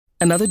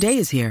Another day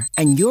is here,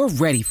 and you're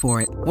ready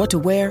for it. What to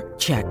wear?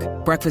 Check.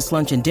 Breakfast,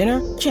 lunch, and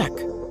dinner? Check.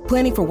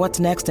 Planning for what's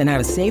next and how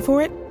to save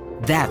for it?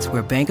 That's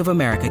where Bank of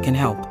America can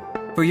help.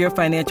 For your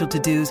financial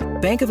to-dos,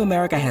 Bank of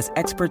America has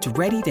experts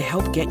ready to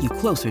help get you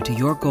closer to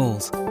your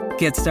goals.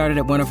 Get started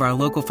at one of our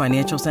local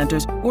financial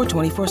centers or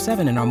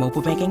 24/7 in our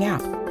mobile banking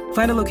app.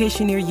 Find a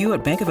location near you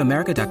at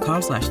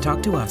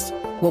bankofamerica.com/talktous.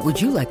 What would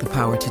you like the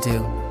power to do?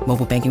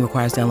 Mobile banking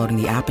requires downloading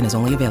the app and is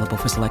only available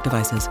for select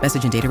devices.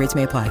 Message and data rates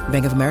may apply.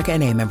 Bank of America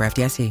N.A., member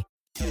FDIC.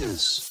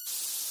 His.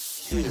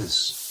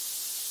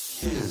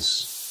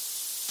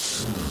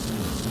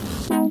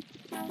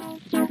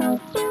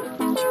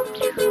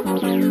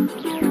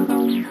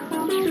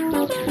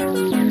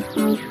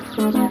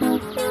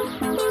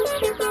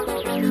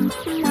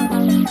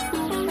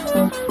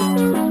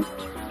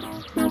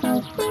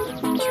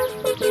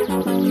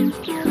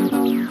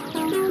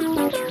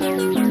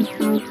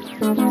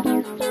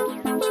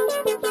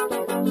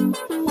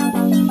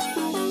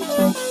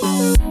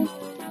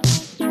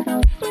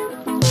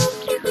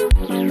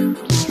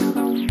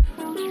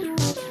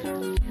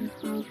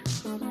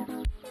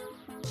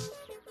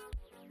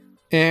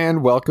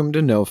 And welcome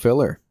to No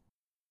Filler,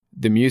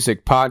 the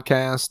music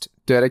podcast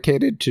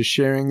dedicated to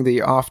sharing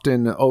the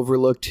often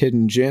overlooked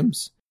hidden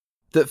gems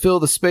that fill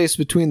the space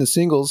between the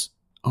singles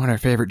on our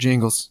favorite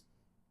jingles.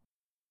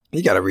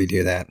 You gotta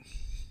redo that.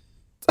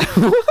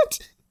 What?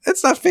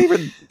 That's not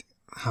favorite.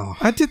 Oh.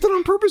 I did that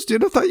on purpose,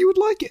 dude. I thought you would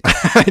like it.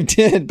 I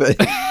did, but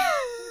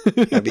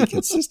gotta be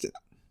consistent.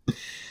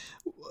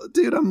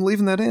 Dude, I'm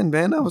leaving that in,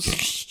 man. I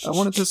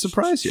wanted to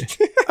surprise you.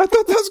 I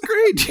thought that was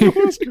great, dude.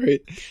 It was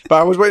great. But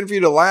I was waiting for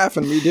you to laugh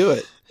and redo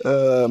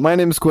it. My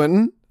name's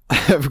Quentin.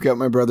 I've got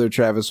my brother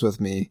Travis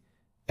with me,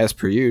 as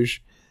per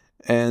usual.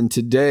 And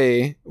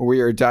today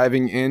we are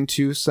diving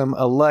into some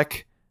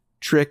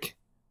electric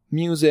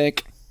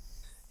music.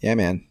 Yeah,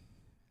 man.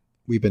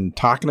 We've been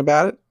talking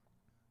about it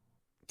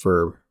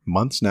for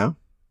months now.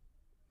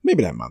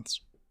 Maybe not months,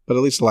 but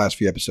at least the last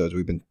few episodes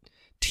we've been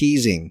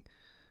teasing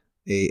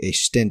a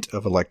stint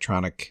of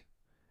electronic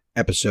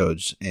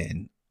episodes,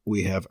 and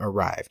we have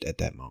arrived at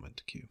that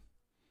moment. Q.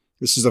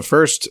 This is the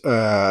first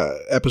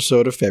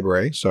episode of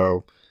February,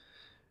 so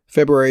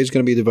February is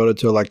going to be devoted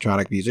to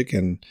electronic music,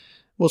 and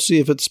we'll see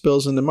if it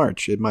spills into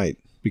March. It might,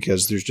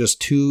 because there's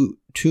just too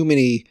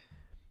many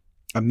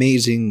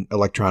amazing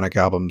electronic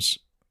albums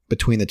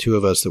between the two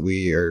of us that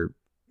we are,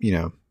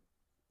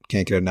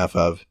 can't get enough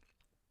of.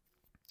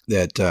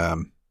 That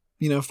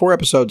 4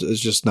 episodes is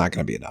just not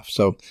going to be enough.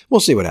 So we'll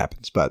see what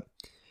happens. But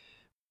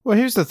well,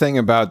 here's the thing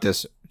about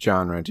this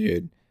genre,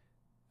 dude.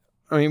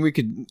 I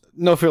mean,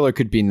 No Filler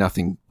could be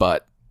nothing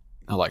but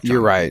electronic.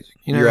 You're right. Music,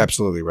 you know? You're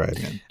absolutely right,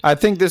 man. I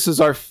think this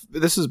is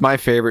my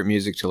favorite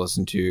music to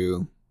listen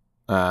to,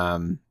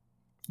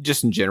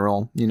 just in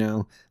general.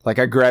 Like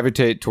I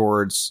gravitate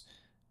towards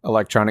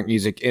electronic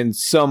music in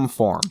some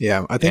form.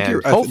 Yeah, I think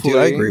and hopefully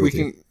I agree with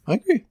you. I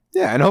agree.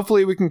 Yeah, and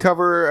hopefully we can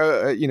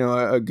cover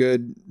a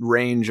good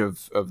range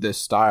of this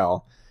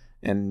style,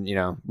 and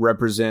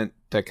represent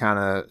the kind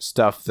of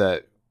stuff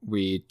that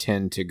we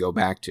tend to go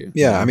back to.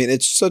 Yeah, I mean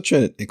it's such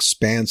an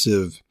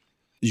expansive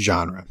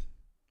genre,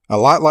 a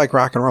lot like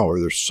rock and roll,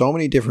 where there's so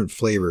many different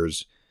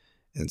flavors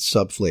and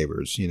sub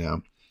flavors. I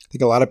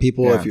think a lot of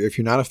people, if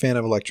you're not a fan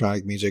of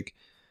electronic music,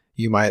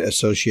 you might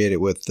associate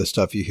it with the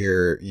stuff you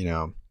hear,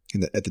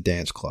 at the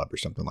dance club or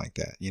something like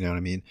that. You know what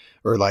I mean?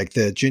 Or like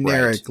the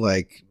generic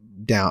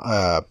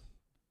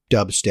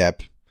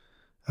dubstep,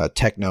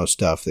 techno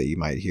stuff that you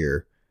might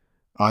hear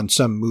on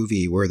some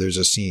movie where there's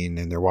a scene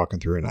and they're walking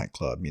through a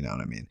nightclub. You know what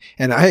I mean?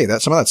 And hey,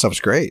 some of that stuff's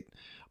great,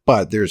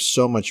 but there's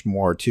so much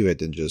more to it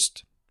than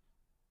just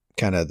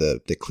kind of the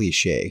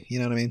cliche. You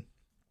know what I mean?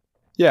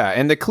 Yeah,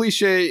 and the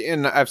cliche,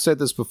 and I've said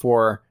this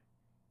before,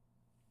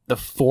 the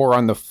 4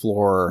 on the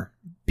floor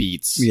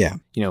beats. Yeah.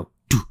 Do.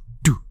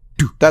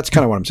 That's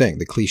kind of what I'm saying.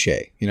 The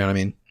cliche. You know what I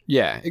mean?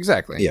 Yeah,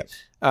 exactly. Yeah.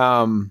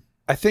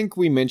 I think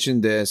we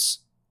mentioned this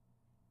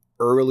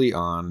early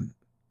on.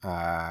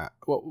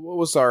 What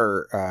was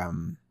our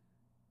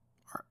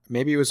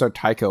maybe it was our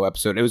Tycho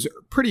episode. It was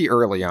pretty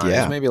early on. Yeah. It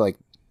was maybe like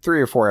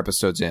 3 or 4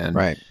 episodes in.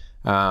 Right.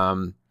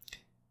 Or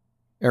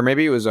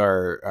maybe it was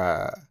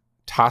our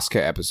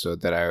Tosca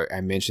episode that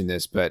I mentioned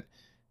this, but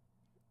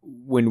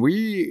when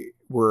we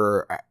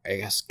were, I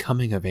guess,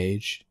 coming of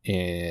age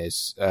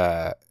as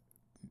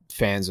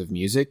fans of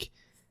music,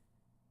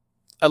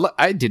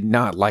 I did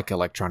not like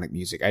electronic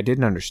music. I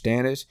didn't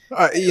understand it.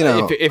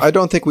 I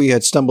don't think we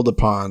had stumbled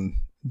upon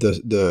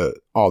the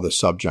all the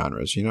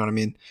subgenres. You know what I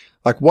mean?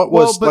 Like what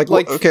was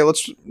okay,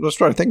 let's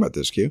try to think about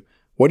this, Q.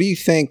 What do you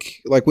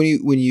think, like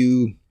when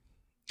you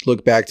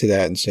look back to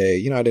that and say,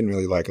 I didn't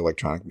really like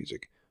electronic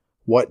music.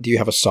 What do you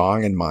have a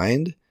song in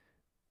mind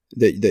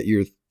that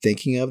you're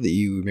thinking of that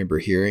you remember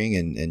hearing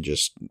and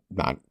just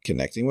not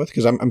connecting with?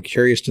 Because I'm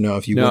curious to know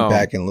if you went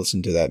back and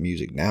listened to that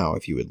music now,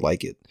 if you would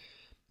like it.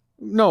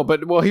 No,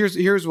 but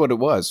here's what it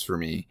was for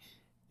me.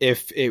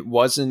 If it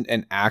wasn't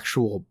an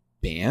actual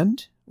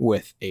band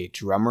with a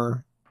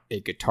drummer,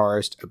 a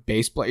guitarist, a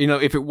bass player,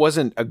 if it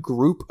wasn't a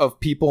group of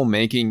people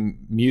making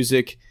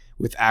music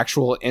with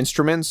actual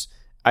instruments,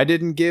 I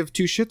didn't give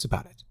two shits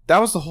about it. That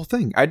was the whole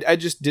thing. I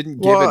just didn't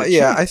give it a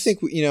chance. I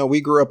think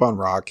we grew up on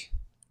rock,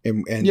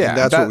 and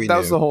that's what we knew. That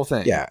was the whole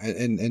thing. Yeah,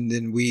 and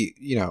then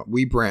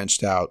we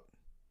branched out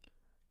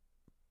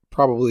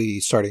probably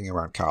starting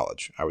around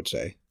college. I would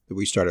say that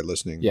we started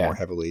listening more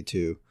heavily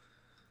to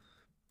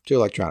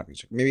electronic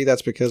music. Maybe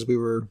that's because we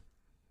were,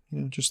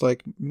 just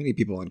like many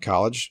people in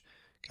college,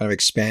 kind of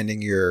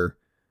expanding your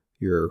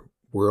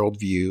world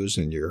views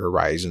and your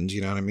horizons.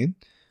 You know what I mean?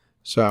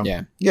 So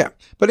yeah.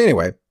 But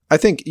anyway, I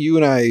think you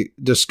and I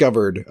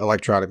discovered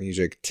electronic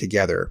music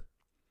together.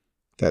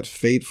 That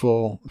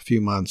fateful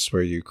few months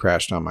where you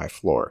crashed on my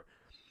floor,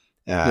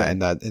 in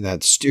that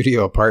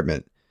studio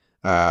apartment.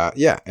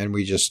 And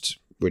we just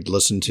would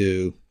listen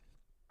to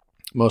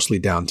mostly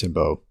down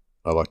tempo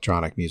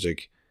electronic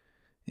music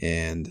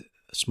and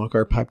smoke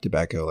our pipe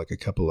tobacco like a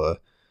couple of,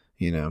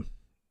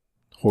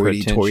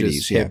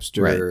 hoity-toities.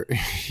 Hipster.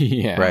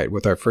 Right. Right.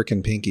 With our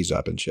freaking pinkies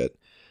up and shit.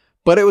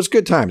 But it was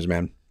good times,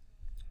 man.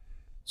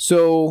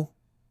 So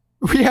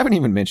we haven't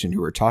even mentioned who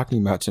we're talking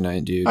about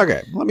tonight, dude.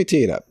 Okay. Let me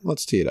tee it up.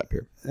 Let's tee it up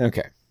here.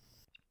 Okay.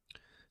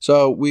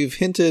 So we've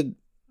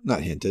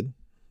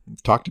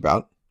talked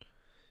about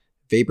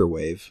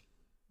vaporwave.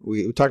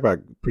 We talked about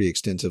it pretty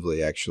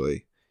extensively,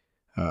 actually,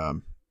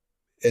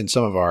 in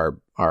some of our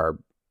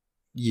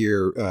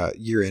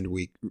year-end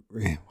week.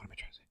 What am I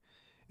trying to say?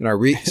 In our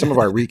some of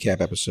our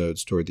recap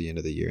episodes toward the end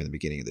of the year and the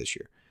beginning of this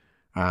year,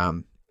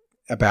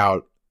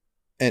 about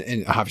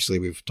and obviously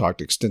we've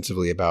talked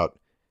extensively about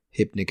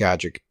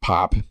hypnagogic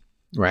pop,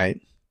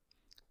 right?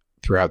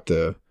 Throughout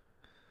the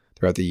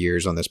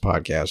years on this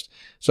podcast.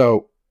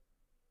 So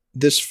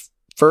this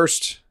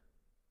first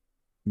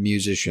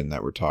musician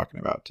that we're talking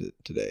about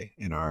today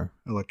in our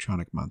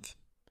electronic month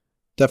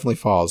definitely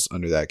falls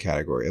under that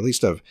category, at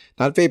least of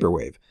not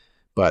vaporwave,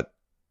 but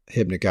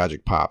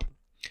hypnagogic pop.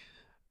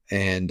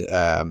 And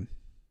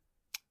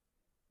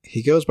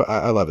he goes by,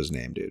 I love his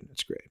name, dude.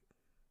 It's great.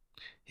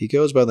 He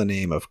goes by the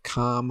name of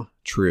Com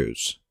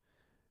Truise,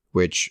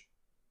 which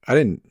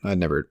I'd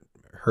never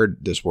heard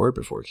this word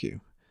before,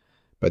 Q.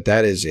 But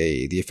that is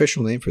the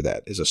official name for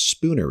that is a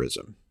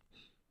spoonerism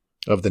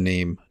of the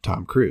name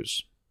Tom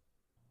Cruise.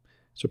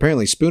 So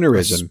apparently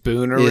spoonerism.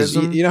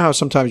 Spoonerism? You know how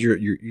sometimes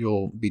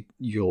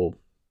you'll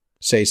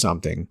say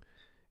something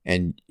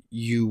and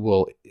you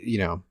will,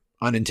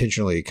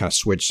 unintentionally kind of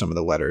switch some of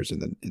the letters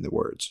in the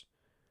words.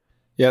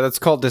 Yeah, that's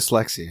called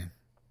dyslexia.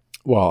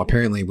 Well,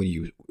 apparently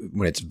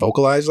when it's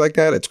vocalized like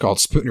that, it's called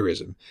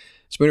spoonerism.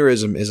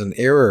 Spoonerism is an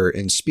error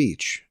in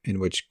speech in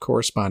which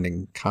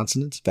corresponding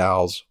consonants,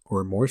 vowels,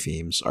 or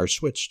morphemes are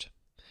switched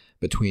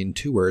between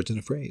two words in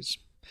a phrase.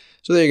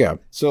 So there you go.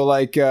 So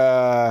like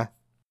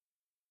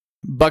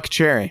Buck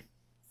Cherry.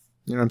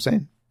 You know what I'm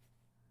saying?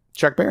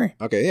 Chuck Berry.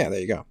 Okay, yeah,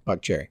 there you go.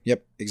 Buck Cherry.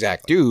 Yep,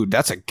 exactly. Dude,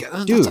 that's a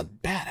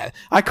bad.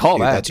 I call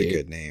that. That's a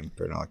good name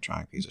for an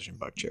electronic musician,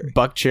 Buck Cherry.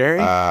 Buck Cherry?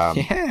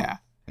 Yeah.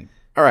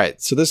 All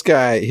right, so this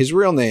guy, his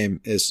real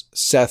name is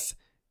Seth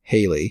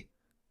Haley.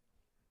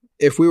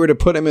 If we were to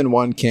put him in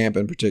one camp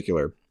in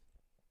particular,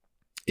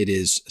 it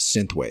is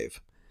synthwave.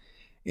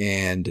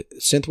 And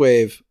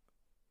synthwave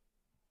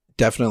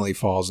definitely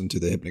falls into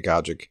the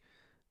hypnagogic,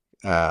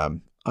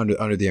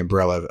 under the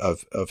umbrella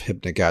of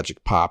hypnagogic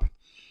pop,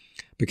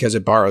 because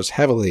it borrows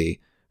heavily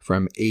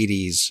from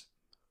 80s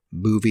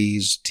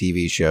movies,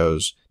 TV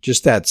shows,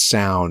 just that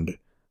sound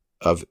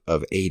of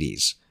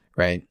 80s,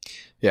 right?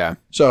 Yeah.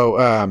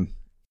 So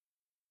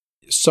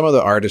some of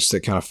the artists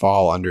that kind of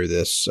fall under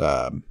this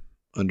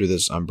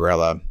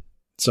umbrella,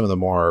 some of the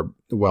more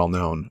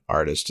well-known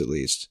artists at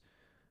least,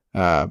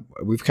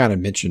 we've kind of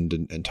mentioned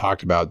and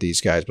talked about these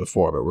guys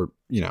before, but we're,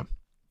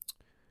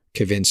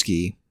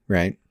 Kavinsky,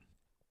 right?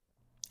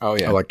 Oh,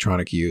 yeah.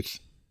 Electronic Youth.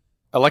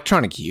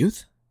 Electronic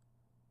Youth?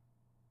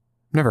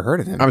 Never heard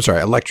of him. I'm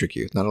sorry, Electric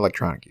Youth, not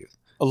Electronic Youth.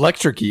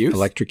 Electric Youth?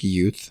 Electric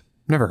Youth.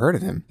 Never heard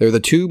of him. They're the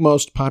two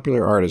most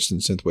popular artists in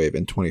synthwave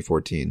in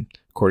 2014,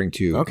 according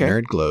to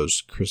Nerd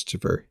Glow's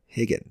Christopher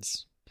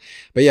Higgins.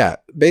 But yeah,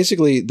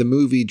 basically the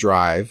movie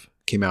Drive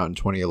came out in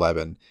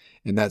 2011,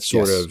 and that's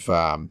sort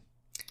of...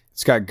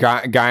 it's got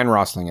Guy and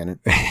Rosling in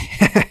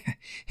it.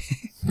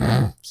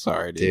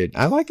 Sorry, dude.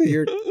 I like that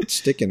you're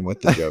sticking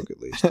with the joke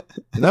at least.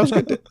 And that was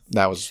good.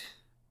 That was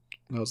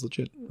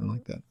legit. I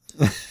like that.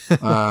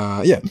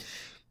 Yeah.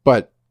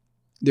 But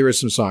there is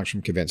some songs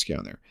from Kavinsky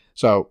on there.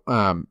 So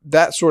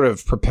that sort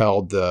of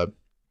propelled the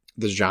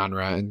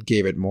genre and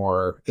gave it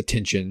more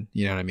attention,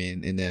 you know what I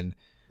mean? And then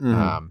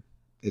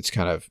it's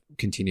kind of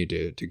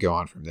continued to go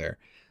on from there.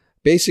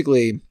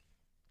 Basically,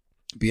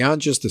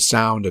 beyond just the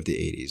sound of the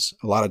 80s,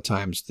 a lot of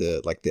times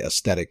the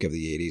aesthetic of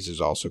the 80s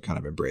is also kind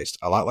of embraced.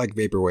 A lot like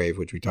vaporwave,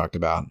 which we talked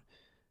about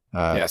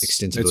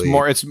extensively.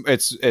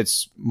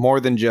 It's more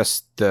than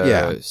just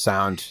the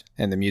sound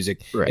and the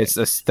music. Right. It's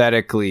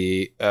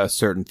aesthetically a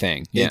certain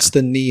thing. Yeah. It's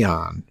the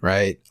neon,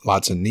 right?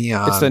 Lots of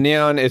neon. It's the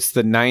neon. It's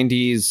the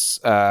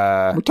 90s.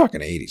 We're talking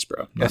 80s,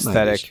 bro.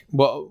 Aesthetic.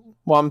 90s.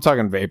 Well, I'm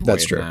talking vaporwave.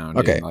 That's true. Now,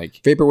 okay. Like,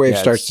 vaporwave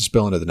starts to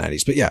spill into the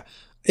 90s, but yeah.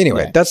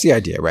 Anyway, that's the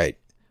idea, right?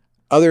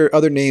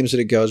 Other names that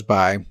it goes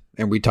by,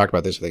 and we talked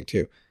about this, I think,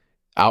 too.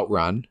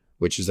 Outrun,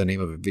 which is the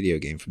name of a video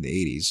game from the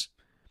 80s.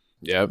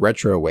 Yeah.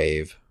 Retro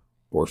wave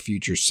or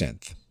future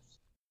synth.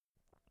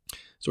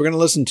 So we're going to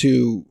listen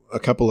to a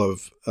couple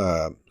of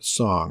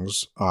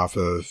songs off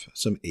of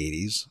some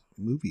 80s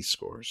movie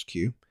scores,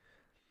 Q.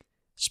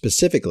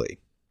 Specifically,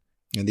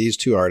 and these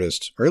two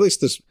artists, or at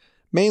least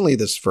mainly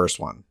this first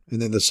one,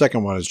 and then the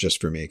second one is just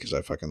for me because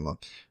I fucking love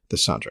the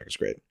soundtrack. Is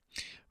great.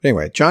 But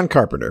anyway, John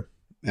Carpenter,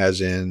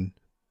 as in,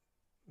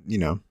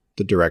 the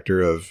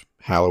director of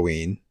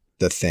Halloween,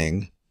 The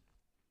Thing,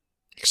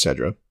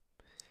 etc.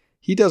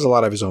 He does a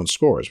lot of his own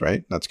scores,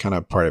 right? That's kind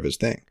of part of his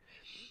thing.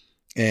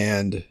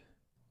 And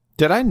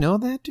did I know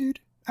that, dude?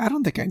 I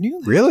don't think I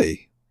knew that.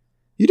 Really?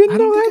 You didn't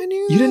know that? I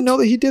knew you didn't know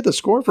that he did the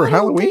score for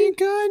Halloween? I don't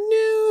think I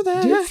knew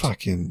that. You're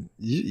fucking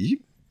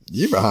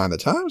you're behind the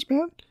times,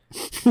 man.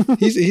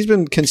 he's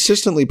been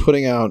consistently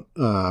putting out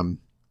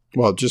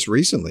just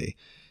recently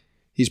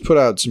he's put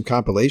out some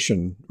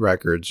compilation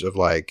records of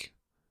like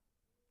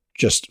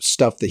just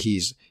stuff that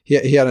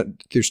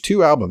there's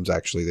 2 albums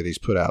actually that he's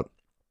put out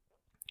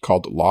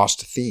called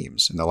Lost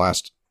Themes in the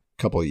last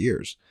couple of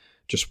years.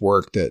 Just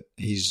work that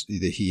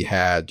he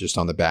had just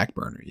on the back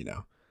burner,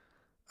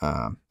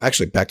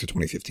 actually back to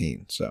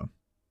 2015. So,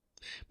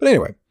 but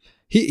anyway,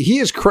 he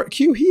is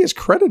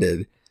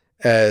credited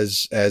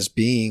as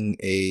being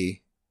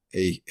a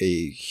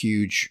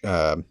huge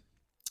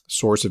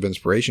source of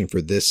inspiration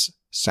for this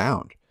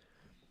sound.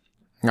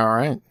 All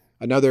right.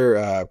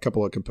 Another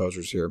couple of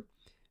composers here,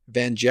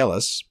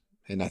 Vangelis,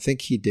 and I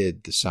think he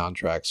did the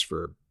soundtracks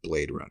for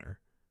Blade Runner.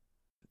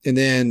 And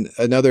then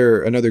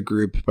another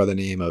group by the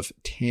name of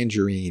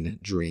Tangerine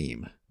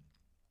Dream.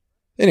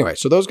 Anyway,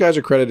 so those guys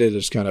are credited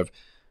as kind of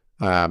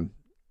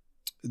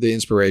the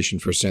inspiration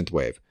for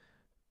synthwave.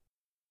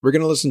 We're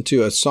going to listen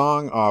to a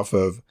song off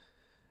of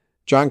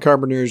John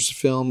Carpenter's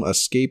film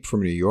Escape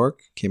from New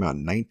York. Came out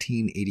in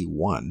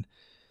 1981.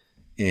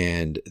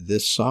 And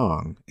this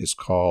song is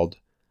called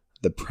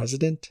The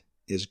President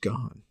Is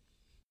Gone.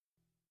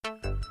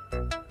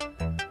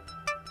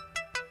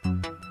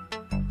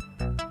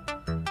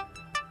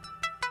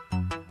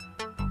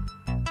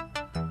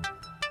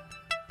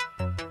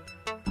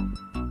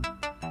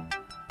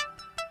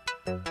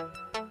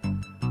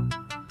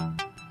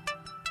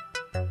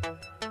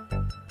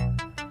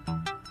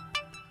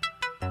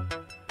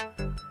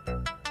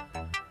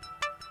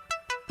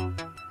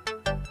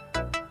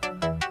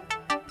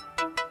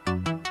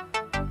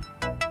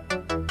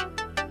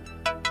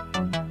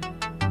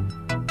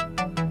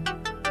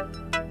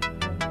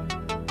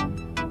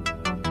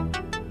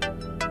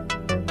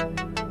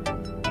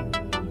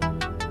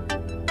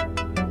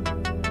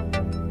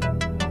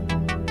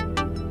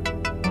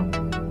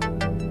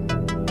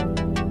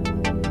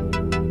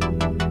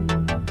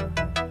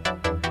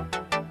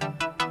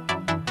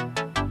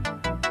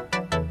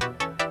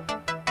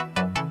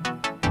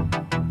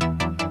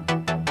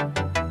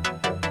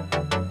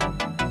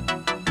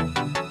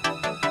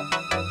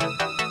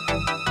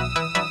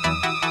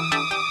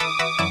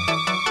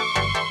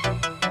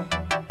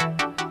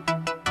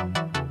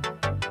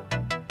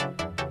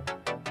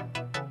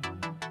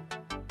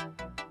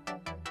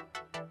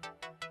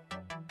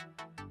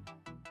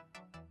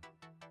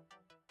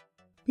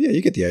 Yeah,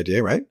 you get the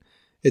idea, right?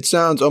 It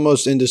sounds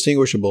almost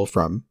indistinguishable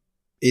from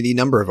any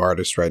number of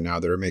artists right now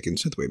that are making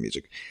synthwave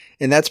music.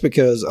 And that's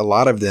because a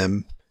lot of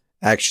them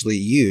actually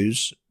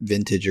use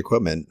vintage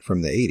equipment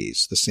from the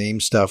 80s, the same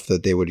stuff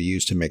that they would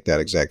use to make that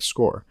exact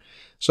score.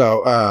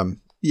 So, a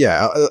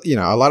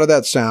lot of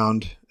that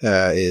sound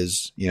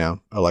is,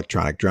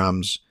 electronic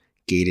drums,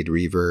 gated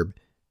reverb,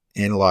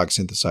 analog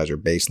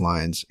synthesizer bass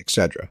lines,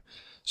 etc.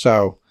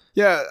 So,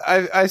 yeah,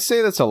 I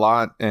say that's a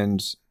lot,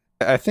 and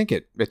I think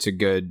it's a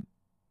good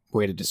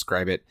way to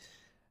describe it.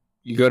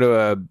 You go to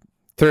a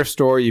thrift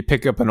store, you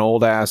pick up an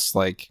old ass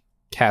like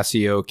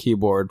Casio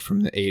keyboard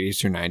from the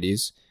 80s or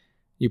 90s,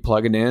 you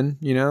plug it in,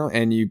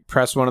 and you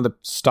press one of the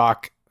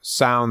stock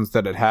sounds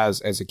that it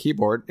has as a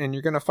keyboard, and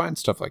you're going to find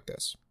stuff like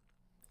this.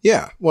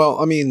 Yeah, well,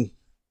 I mean,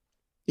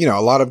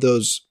 a lot of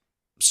those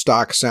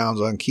stock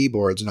sounds on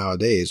keyboards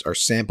nowadays are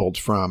sampled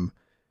from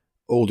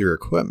older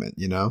equipment,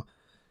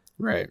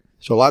 Right.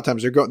 So a lot of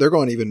times they're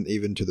going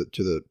even to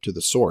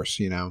the source,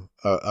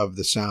 of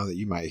the sound that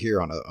you might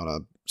hear on a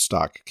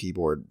stock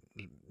keyboard,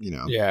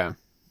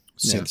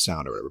 synth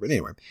sound or whatever. But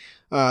anyway,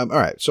 all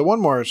right. So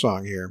one more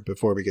song here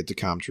before we get to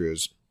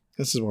ComTrues.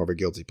 This is more of a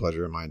guilty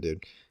pleasure of mine,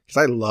 dude,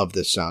 because I love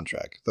this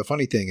soundtrack. The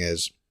funny thing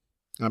is,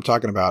 I'm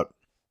talking about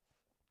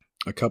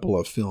a couple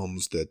of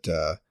films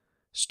that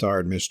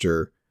starred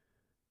Mr.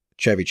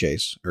 Chevy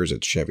Chase, or is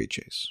it Chevy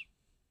Chase?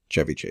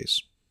 Chevy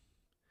Chase.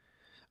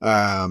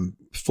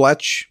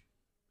 Fletch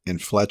and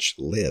Fletch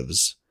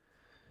Lives.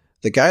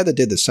 The guy that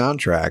did the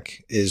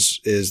soundtrack is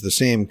the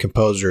same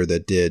composer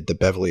that did the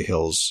Beverly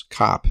Hills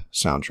Cop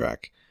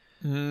soundtrack.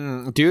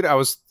 Dude, I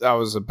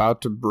was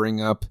about to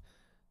bring up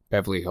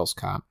Beverly Hills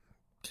Cop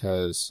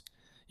because,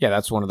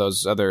 that's one of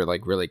those other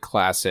like really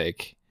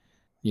classic,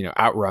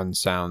 outrun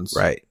sounds.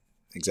 Right.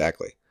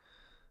 Exactly.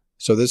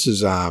 So this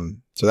is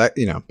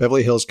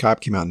Beverly Hills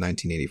Cop came out in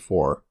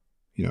 1984.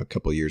 a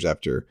couple of years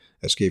after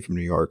Escape from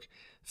New York.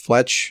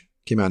 Fletch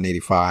came out in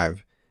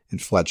 85,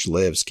 and Fletch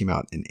Lives came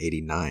out in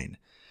 89.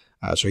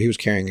 So he was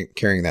carrying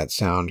that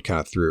sound kind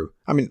of through.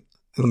 I mean,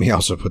 let me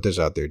also put this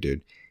out there,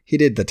 dude. He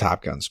did the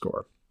Top Gun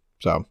score.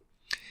 So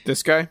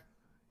this guy?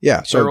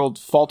 Yeah. So Harold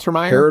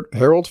Faltermeyer?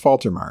 Harold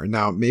Faltermeyer.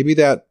 Now, maybe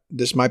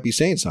this might be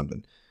saying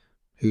something.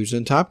 Who's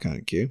in Top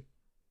Gun, Q?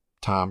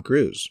 Tom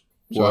Cruise.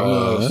 So I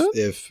don't know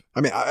if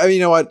I mean, you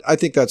know what? I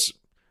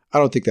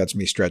don't think that's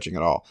me stretching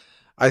at all.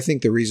 I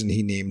think the reason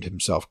he named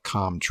himself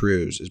Com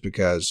Truise is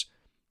because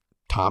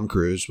Tom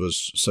Cruise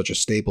was such a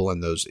staple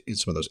in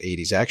some of those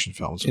 80s action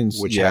films,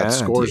 which had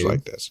scores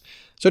like this.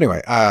 So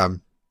anyway,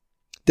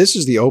 this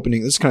is the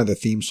opening. This is kind of the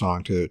theme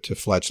song to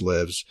Fletch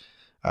Lives.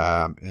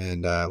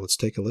 And let's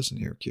take a listen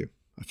here, Q.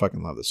 I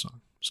fucking love this song.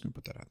 I'm just going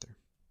to put that out there.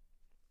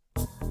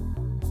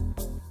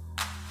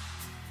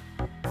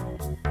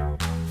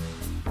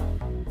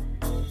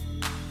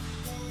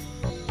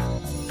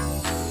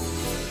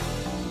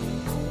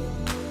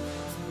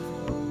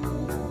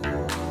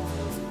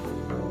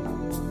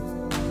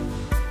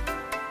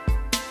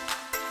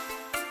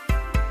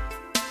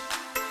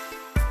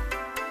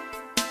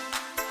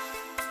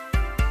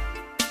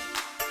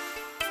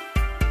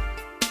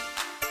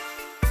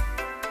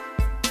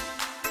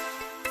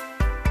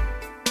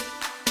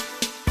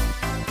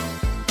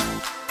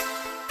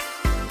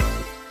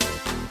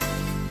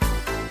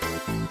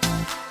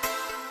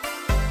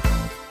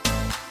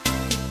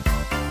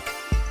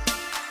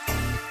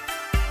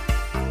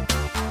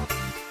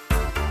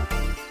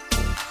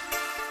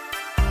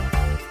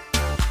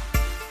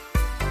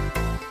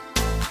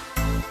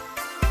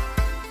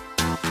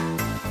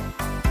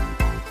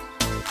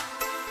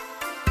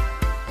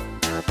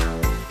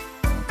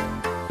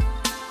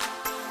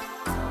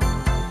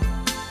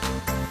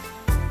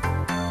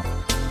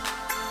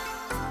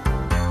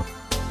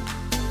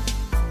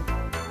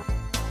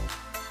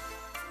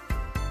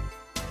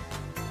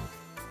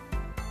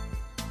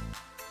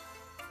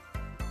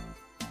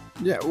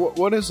 Yeah,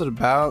 what is it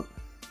about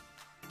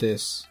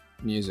this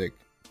music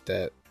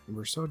that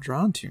we're so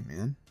drawn to,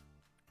 man?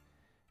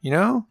 You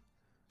know?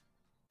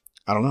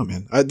 I don't know,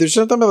 man. There's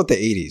something about the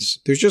 80s.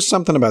 There's just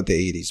something about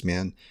the 80s,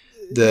 man.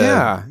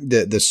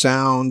 The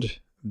sound,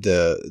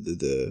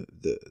 the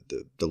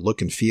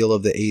look and feel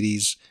of the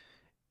 80s,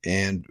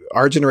 and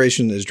our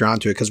generation is drawn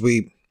to it because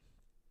we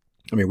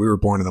were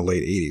born in the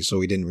late 80s, so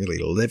we didn't really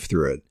live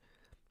through it.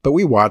 But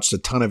we watched a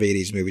ton of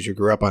 80s movies. We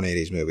grew up on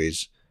 80s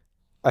movies.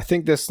 I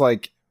think this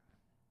like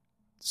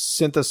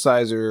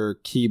synthesizer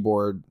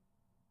keyboard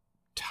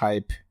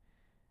type,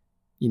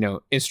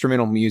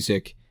 instrumental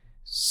music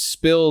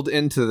spilled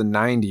into the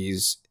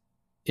 90s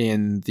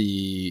in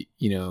the,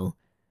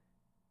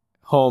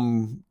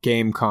 home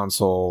game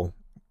console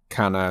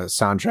kind of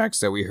soundtracks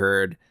that we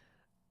heard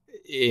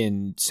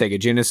in Sega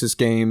Genesis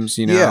games,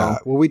 Yeah,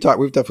 well, we've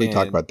definitely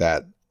talked about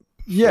that.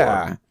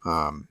 Yeah.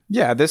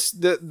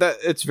 That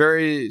it's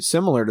very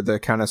similar to the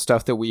kind of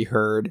stuff that we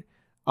heard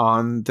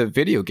on the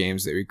video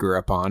games that we grew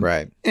up on.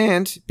 Right.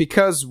 And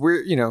because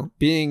we're,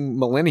 being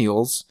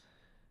millennials,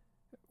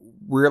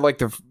 we're like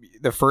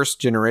the first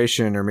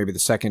generation or maybe the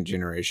second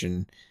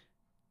generation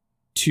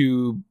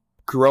to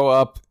grow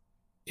up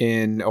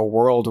in a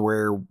world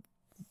where,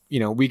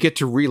 we get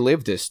to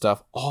relive this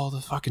stuff all the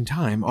fucking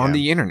time on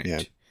the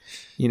internet.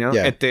 Yeah.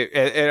 At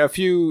a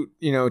few,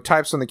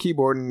 types on the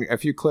keyboard and a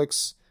few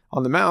clicks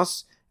on the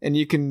mouse, and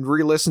you can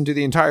re-listen to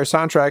the entire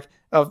soundtrack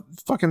of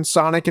fucking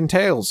Sonic and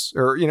Tails,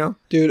 or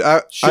dude,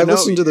 I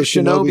listened to the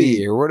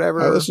Shinobi or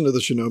whatever. I listen to the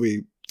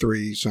Shinobi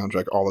 3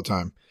 soundtrack all the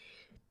time.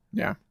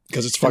 Yeah,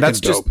 because it's fucking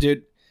dope,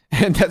 dude.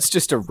 And that's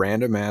just a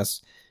random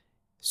ass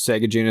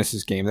Sega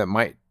Genesis game that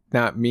might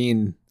not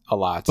mean a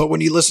lot. But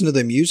when you listen to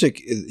the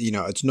music,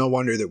 it's no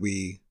wonder that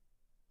we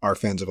are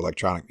fans of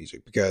electronic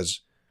music, because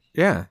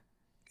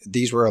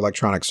these were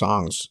electronic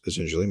songs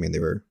essentially. I mean, they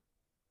were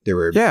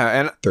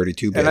and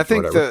 32-bit. And I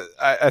think whatever.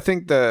 I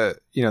think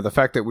the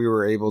fact that we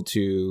were able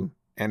to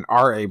and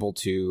are able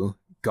to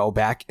go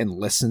back and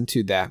listen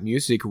to that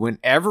music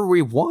whenever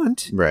we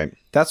want. Right.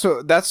 I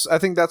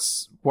think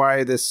that's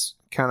why this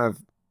kind of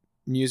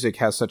music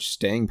has such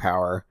staying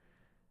power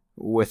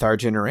with our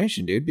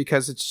generation, dude,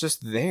 because it's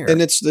just there.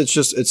 And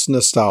it's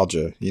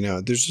nostalgia.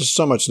 There's just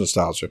so much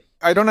nostalgia.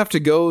 I don't have to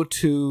go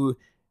to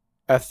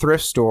a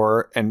thrift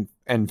store and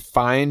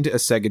find a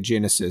Sega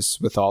Genesis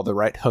with all the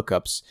right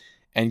hookups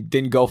and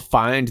then go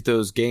find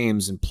those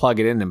games and plug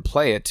it in and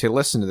play it to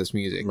listen to this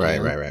music.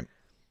 Right.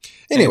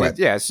 Anyway.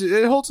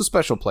 It holds a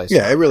special place.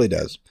 Yeah, it really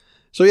does.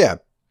 So yeah,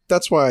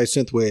 that's why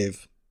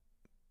synthwave,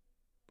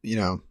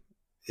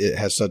 it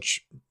has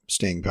such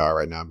staying power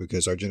right now,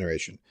 because our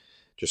generation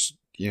just,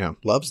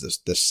 loves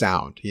this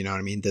sound, you know what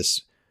I mean?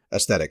 This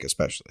aesthetic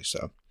especially.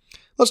 So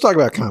let's talk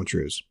about Com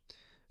Truise.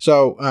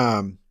 So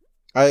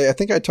I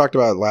think I talked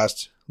about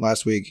it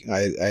last week.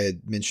 I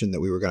had mentioned that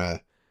we were going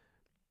to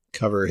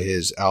cover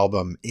his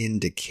album In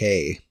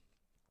Decay,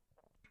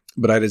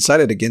 but I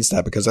decided against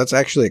that because that's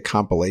actually a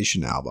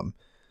compilation album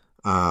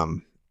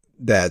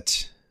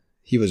that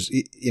he was,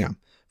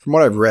 from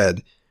what I've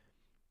read,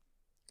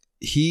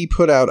 he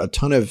put out a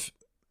ton of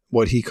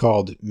what he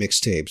called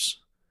mixtapes.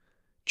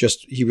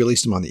 He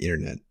released them on the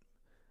internet,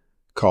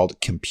 called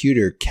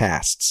Computer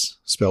Casts,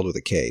 spelled with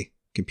a K,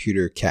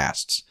 Computer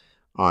Casts,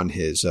 on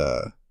his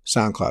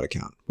SoundCloud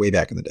account way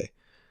back in the day.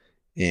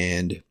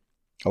 And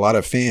a lot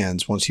of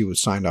fans, once he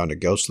was signed on to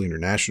Ghostly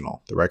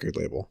International, the record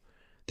label,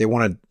 they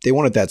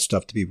wanted that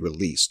stuff to be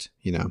released,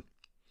 you know.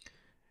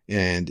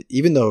 And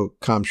even though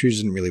Com Truise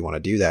didn't really want to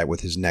do that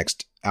with his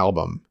next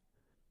album,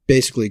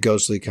 basically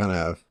Ghostly kind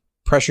of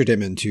pressured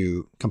him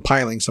into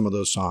compiling some of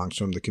those songs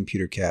from the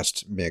Computer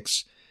Cast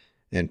mix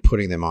and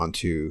putting them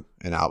onto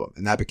an album.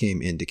 And that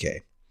became In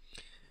Decay.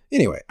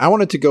 Anyway, I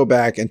wanted to go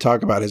back and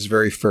talk about his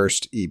very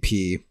first EP.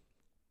 It's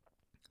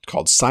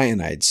called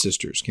Cyanide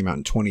Sisters. Came out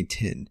in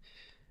 2010.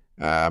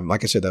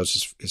 Like I said, that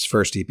was his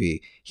first EP.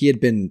 He had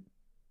been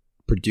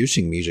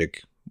producing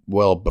music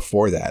well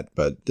before that,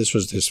 but this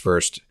was his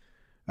first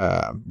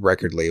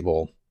record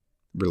label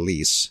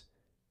release.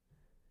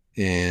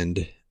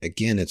 And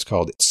again, it's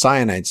called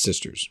Cyanide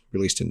Sisters,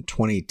 released in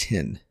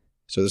 2010.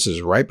 So this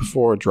is right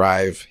before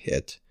Drive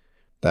hit,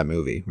 that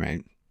movie,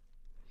 right?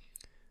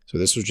 So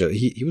this was just,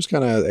 he was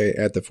kind of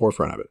at the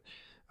forefront of it.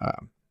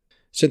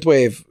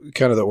 Synthwave,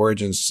 kind of the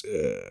origins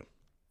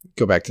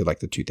go back to like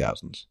the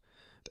 2000s,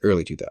 the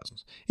early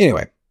 2000s.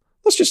 Anyway,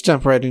 let's just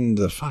jump right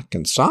into the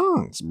fucking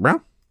songs,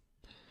 bro.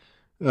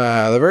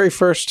 The very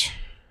first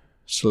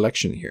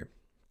selection here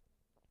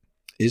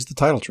is the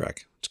title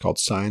track. It's called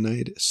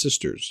Cyanide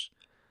Sisters.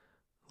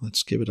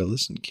 Let's give it a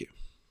listen, Q.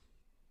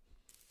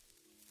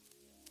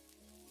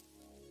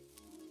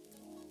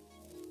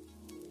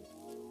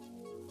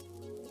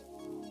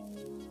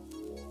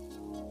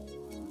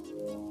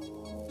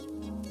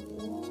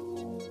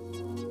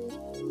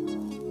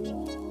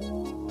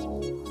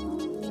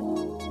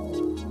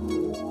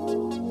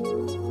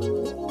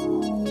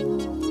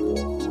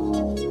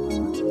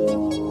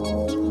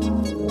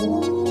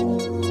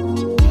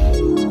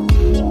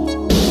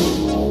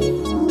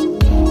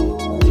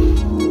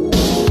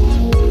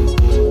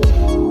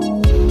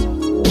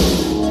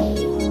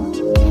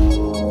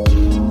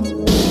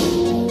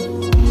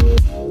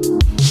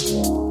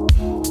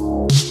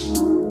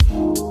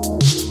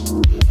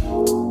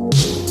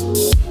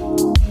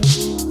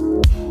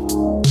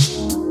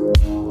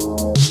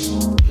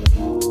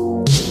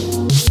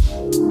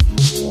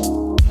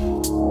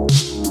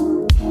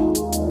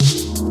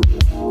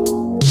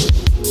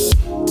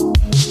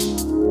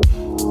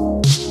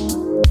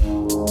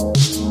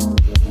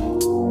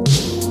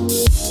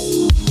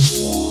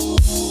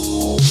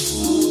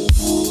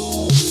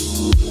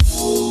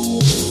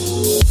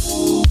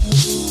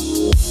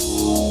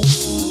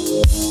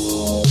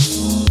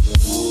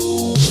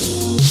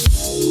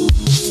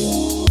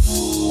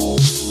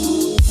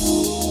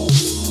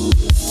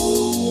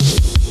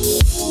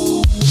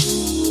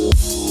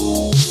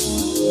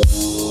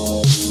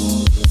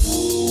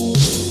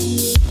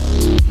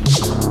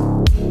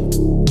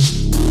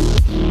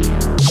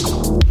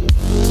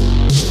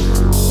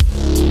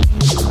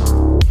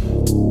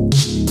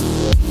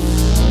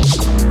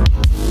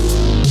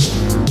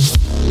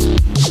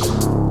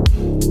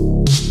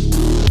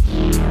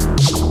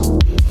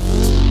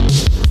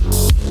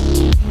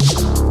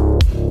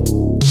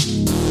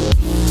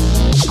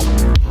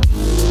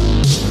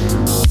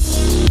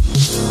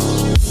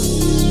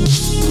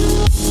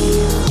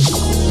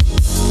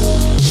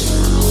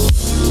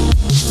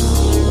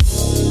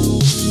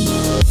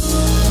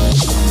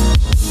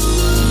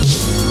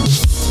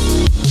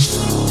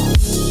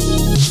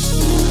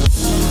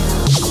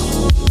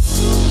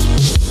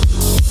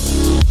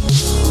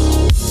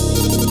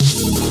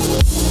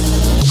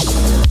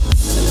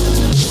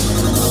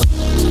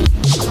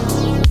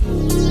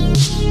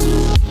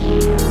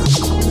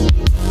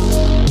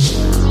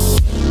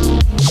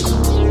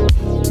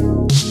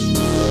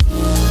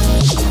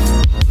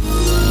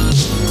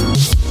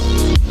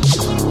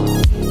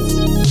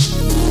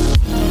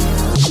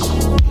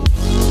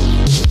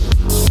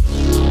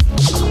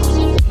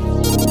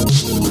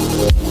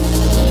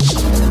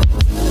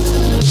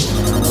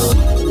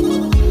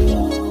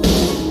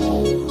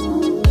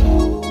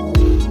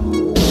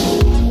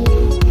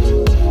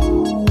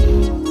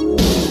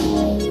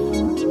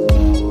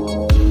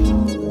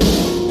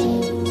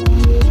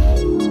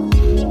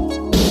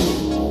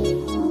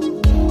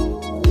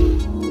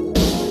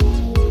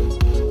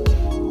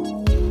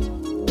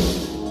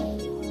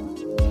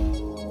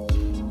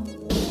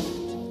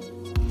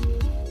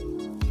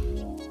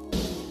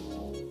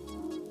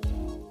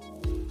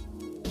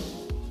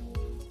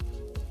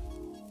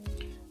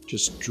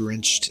 Just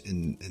drenched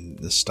in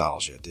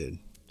nostalgia, dude.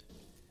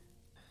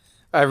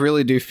 I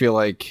really do feel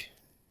like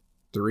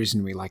the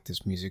reason we like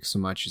this music so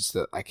much is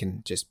that I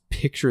can just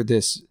picture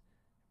this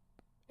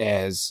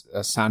as a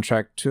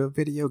soundtrack to a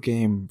video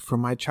game from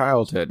my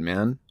childhood,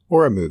 man.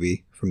 Or a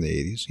movie from the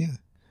 80s, yeah.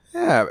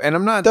 Yeah, and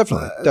I'm not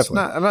definitely.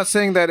 I'm not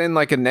saying that in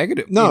like a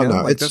negative. No, you know?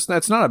 no, like that's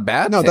not a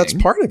bad thing. No, that's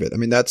part of it. I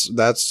mean, that's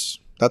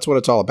what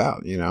it's all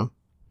about, you know.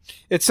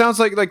 It sounds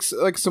like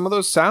some of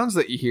those sounds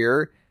that you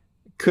hear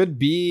could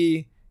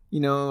be,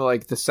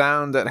 like the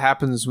sound that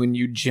happens when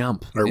you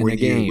jump or in when a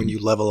game. when you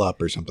level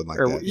up or something like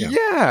that.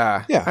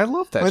 Yeah. I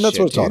love that. That's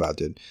what it's all about,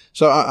 dude.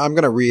 So I'm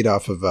gonna read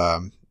off of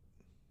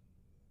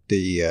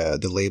the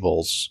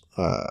labels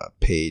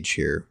page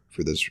here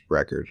for this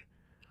record.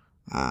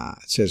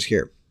 It says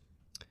here,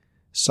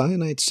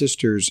 Cyanide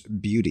Sisters'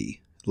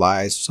 beauty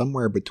lies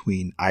somewhere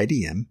between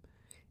IDM,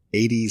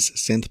 80s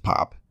synth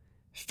pop,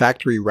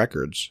 factory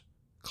records,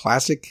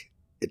 classic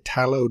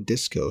Italo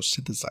disco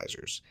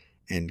synthesizers,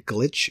 and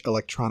glitch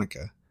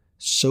electronica,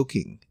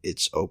 soaking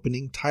its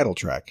opening title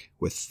track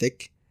with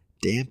thick,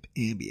 damp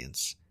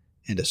ambience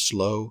and a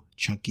slow,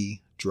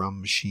 chunky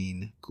drum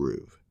machine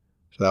groove.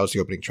 So that was the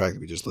opening track that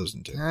we just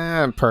listened to.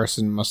 That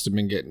person must have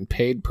been getting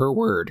paid per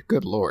word.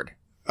 Good Lord.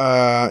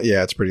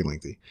 Yeah, it's pretty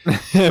lengthy.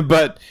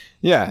 But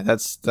yeah,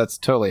 that's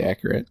totally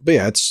accurate. But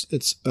yeah,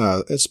 it's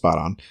spot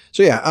on.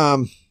 So yeah,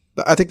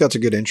 I think that's a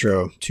good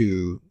intro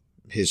to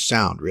his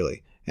sound,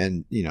 really.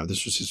 And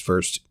this was his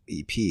first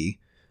EP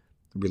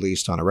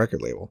released on a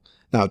record label.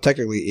 Now,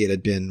 technically, it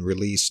had been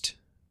released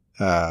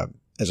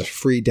as a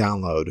free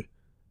download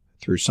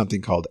through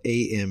something called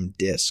AM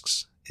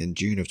Discs in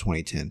June of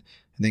 2010, and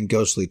then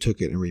Ghostly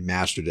took it and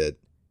remastered it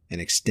and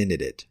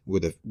extended it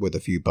with a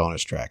few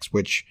bonus tracks,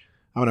 which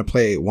I'm going to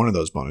play one of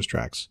those bonus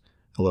tracks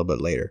a little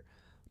bit later.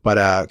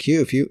 But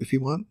Q, if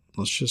you want,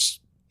 let's just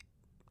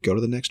go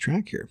to the next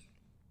track here.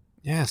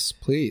 Yes,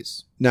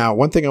 please. Now,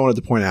 one thing I wanted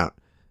to point out,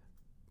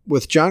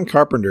 with John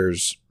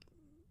Carpenter's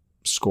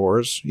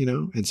scores,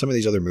 and some of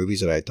these other movies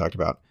that I talked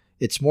about,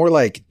 it's more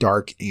like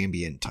dark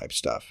ambient type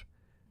stuff.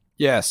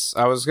 Yes,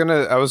 I was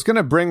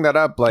gonna bring that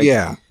up.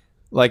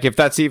 Like if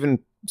that's even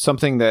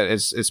something that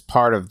is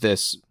part of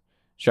this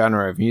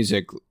genre of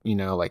music,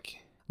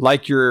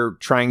 like you're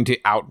trying to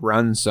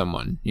outrun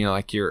someone,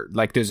 like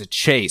there's a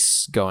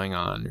chase going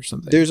on or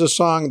something. There's a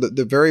song,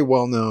 the very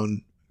well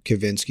known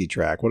Kavinsky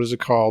track. What is it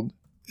called?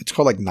 It's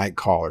called like Night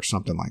Call or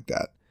something like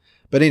that.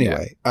 But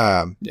anyway,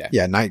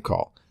 Night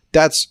Call.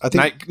 That's, I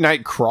think,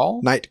 Night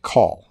Crawl? Night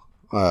Call.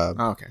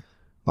 Okay.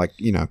 Like,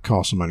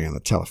 call somebody on the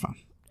telephone.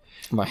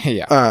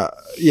 Yeah.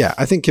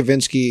 I think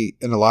Kavinsky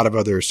and a lot of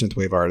other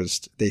synthwave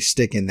artists, they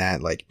stick in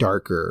that like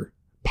darker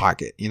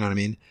pocket. You know what I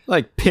mean?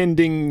 Like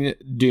Pending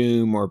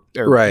Doom or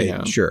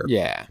right. Sure.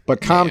 Yeah.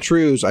 But Com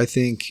Truise, I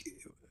think,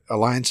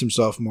 aligns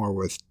himself more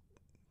with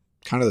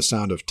kind of the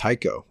sound of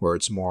Tycho, where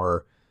it's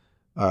more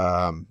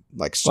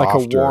like softer,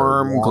 like a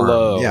warm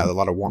glow. Yeah, a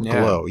lot of warm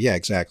glow. Yeah,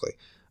 exactly.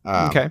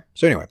 Okay.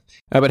 So anyway.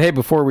 But hey,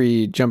 before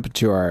we jump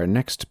into our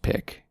next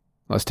pick,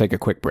 let's take a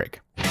quick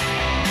break.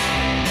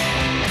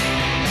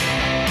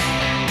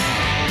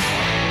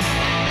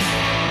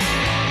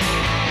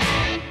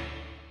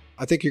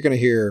 I think you're going to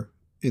hear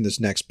in this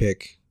next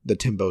pick, the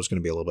tempo is going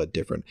to be a little bit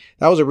different.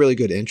 That was a really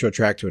good intro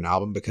track to an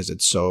album because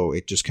it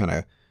just kind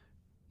of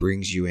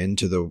brings you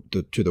into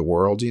the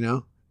world,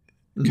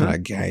 mm-hmm. Kind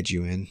of guides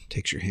you in,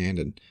 takes your hand,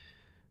 and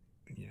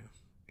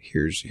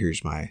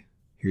here's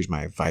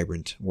my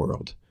vibrant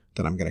world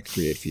that I'm going to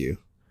create for you.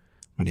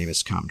 My name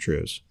is Com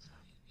Truise.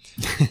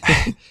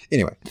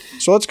 Anyway,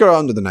 so let's go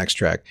on to the next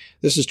track.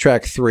 This is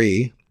track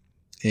 3,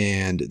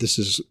 and this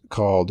is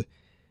called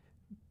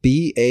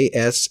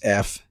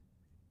BASF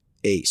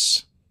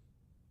Ace.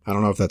 I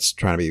don't know if that's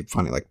trying to be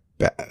funny, like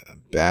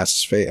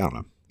bass face. I don't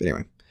know. But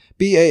anyway,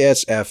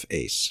 BASF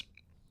Ace.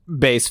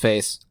 Bass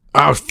face.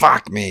 Oh,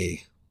 fuck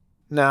me.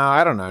 No,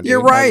 I don't know, dude.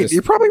 You're right.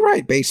 You're probably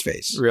right. Bass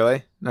face.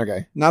 Really?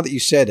 Okay. Now that you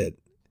said it.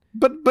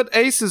 But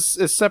Ace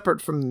is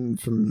separate from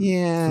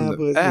yeah,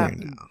 from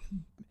but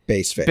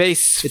bass face.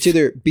 Bass. It's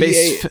either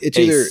bass it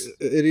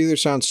either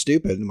sounds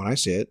stupid when I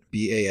say it,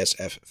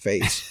 BASF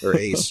face or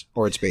Ace,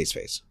 or it's bass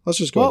face. Let's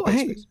just go with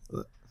bass face.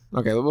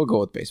 Okay, we'll go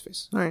with bass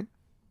face. All right.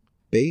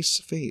 Bass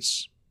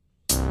face.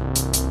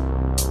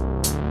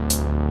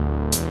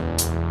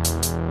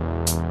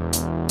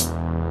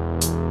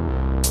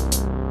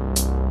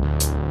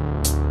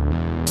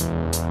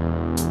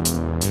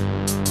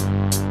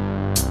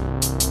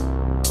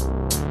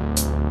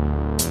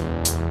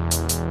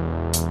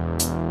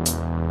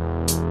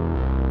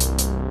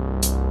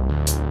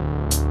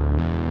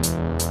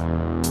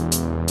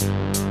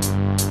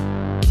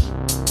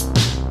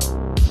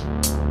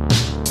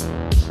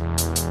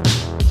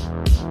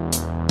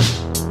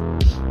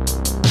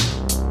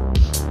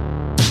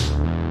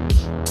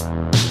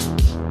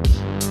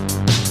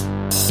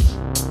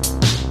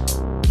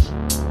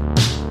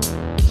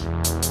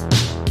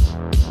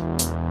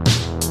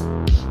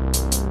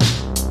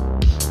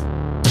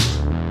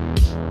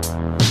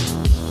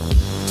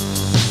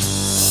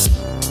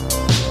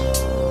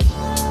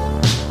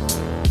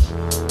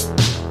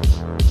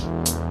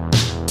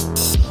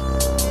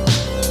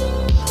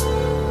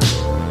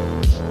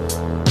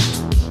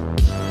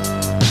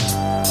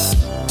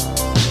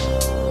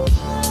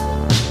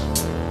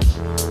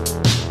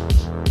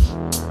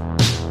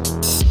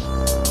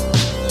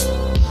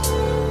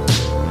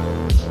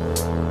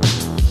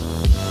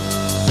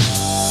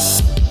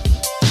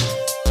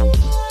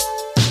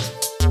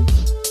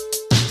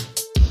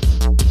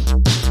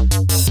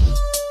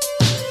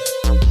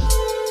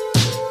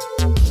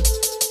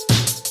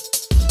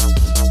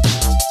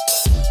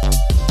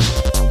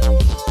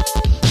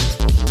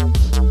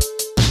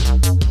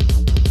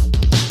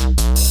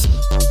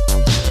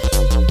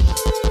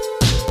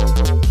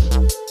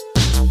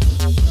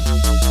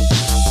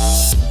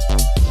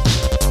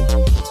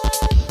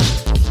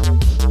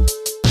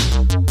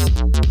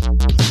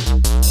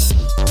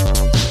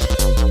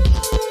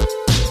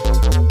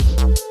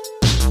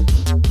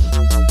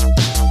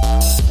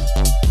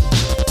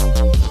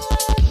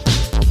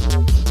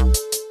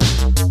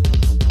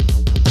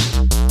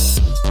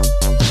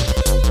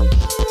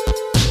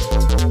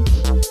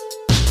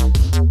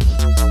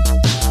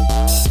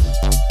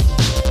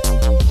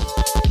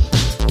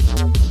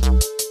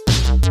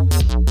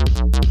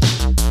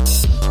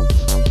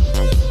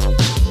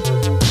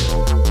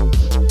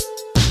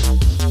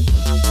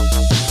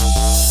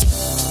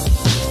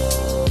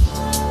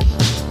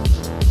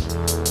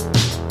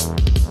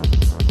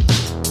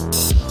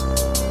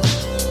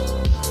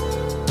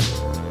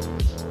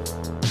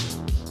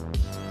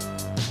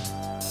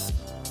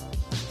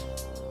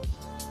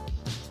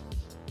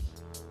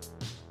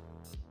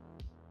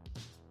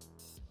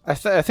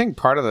 I think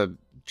part of the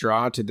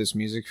draw to this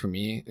music for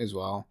me as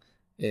well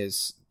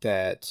is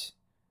that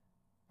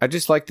I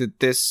just like that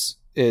this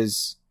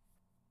is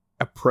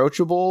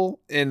approachable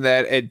in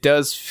that it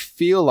does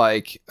feel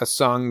like a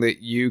song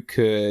that you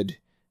could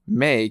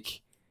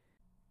make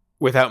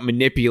without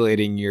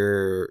manipulating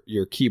your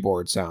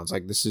keyboard sounds.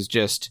 Like this is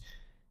just,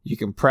 you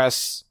can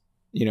press,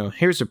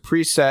 here's a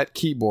preset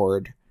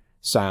keyboard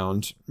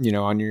sound,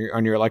 on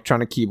your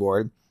electronic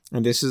keyboard,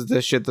 and this is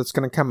the shit that's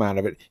going to come out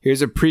of it.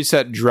 Here's a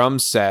preset drum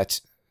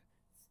set,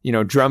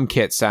 drum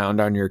kit sound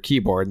on your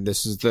keyboard, and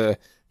this is the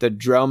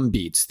drum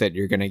beats that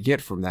you're going to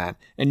get from that.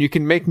 And you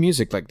can make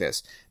music like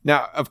this.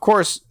 Now, of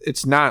course,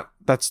 that's not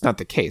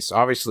the case.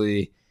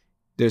 Obviously,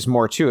 there's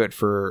more to it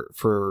for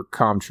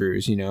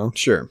ComTrues,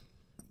 Sure.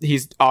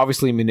 He's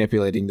obviously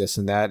manipulating this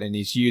and that, and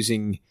he's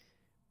using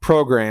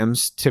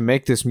programs to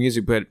make this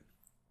music, but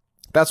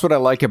that's what I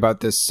like about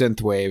this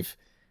synthwave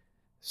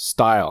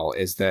style,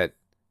 is that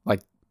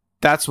like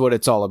that's what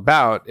it's all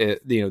about.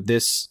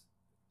 This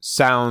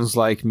sounds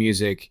like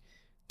music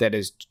that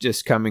is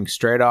just coming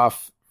straight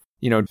off,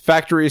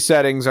 factory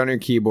settings on your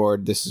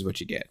keyboard. This is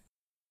what you get.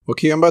 Well,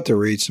 Q, I'm about to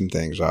read some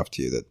things off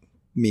to you that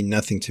mean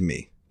nothing to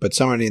me, but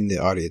somebody in the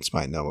audience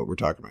might know what we're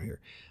talking about here.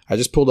 I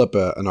just pulled up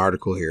an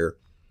article here,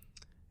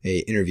 a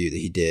interview that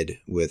he did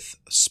with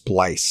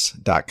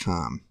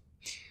Splice.com,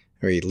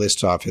 where he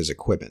lists off his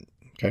equipment.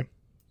 Okay.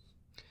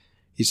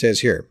 He says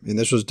here, and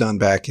this was done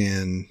back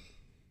in,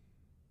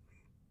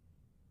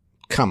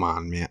 come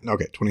on, man.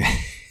 Okay,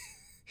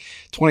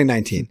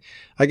 2019.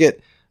 I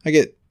get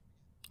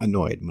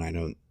annoyed when I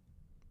don't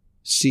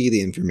see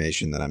the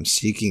information that I'm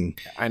seeking.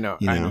 I know,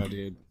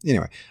 dude.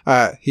 Anyway,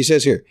 he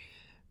says here,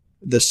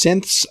 the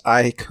synths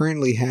I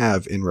currently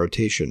have in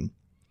rotation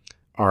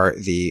are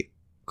the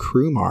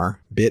Crumar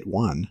Bit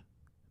 1,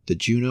 the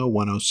Juno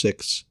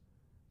 106,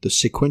 the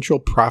Sequential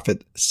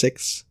Prophet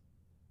 6,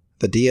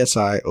 the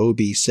DSI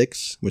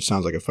OB6, which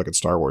sounds like a fucking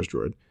Star Wars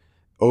droid,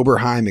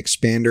 Oberheim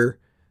Expander,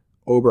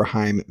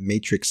 Oberheim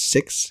Matrix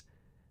 6,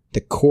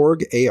 the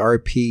Korg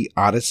ARP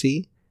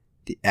Odyssey,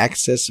 the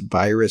Access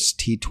Virus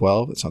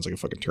T12, it sounds like a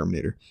fucking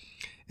Terminator,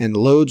 and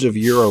loads of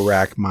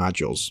Eurorack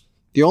modules.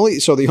 The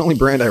only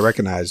brand I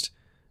recognized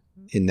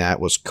in that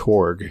was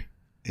Korg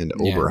and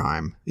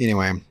Oberheim.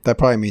 Anyway, that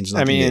probably means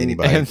nothing to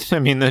anybody.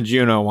 The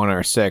Juno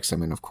 106,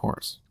 of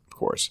course. Of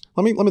course.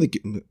 I'm going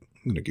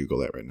to Google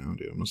that right now,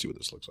 dude. I'm going to see what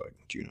this looks like.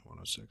 Juno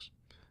 106.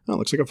 Oh, it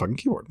looks like a fucking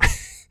keyboard.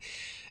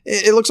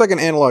 It looks like an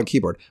analog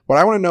keyboard. What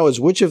I want to know is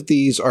which of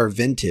these are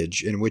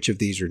vintage and which of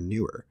these are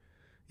newer.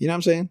 You know what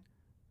I'm saying?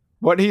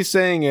 What he's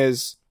saying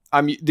is,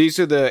 these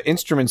are the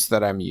instruments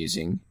that I'm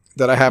using.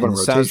 That I have on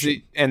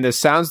rotation. And the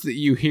sounds that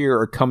you hear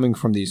are coming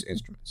from these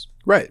instruments.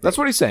 Right. That's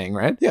what he's saying,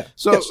 right? Yeah.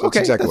 So, yes, that's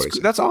exactly what he's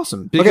saying. That's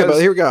awesome. Okay,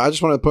 but here we go. I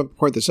just want to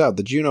point this out.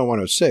 The Juno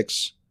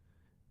 106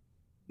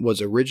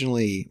 was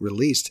originally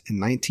released in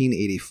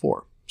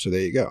 1984. So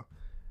there you go.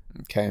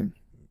 Okay.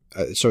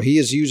 So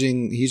he's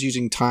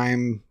using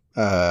time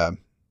accurate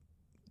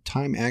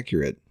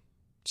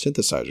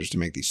synthesizers to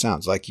make these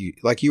sounds, like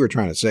you were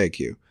trying to say,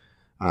 Q.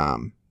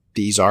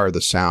 These are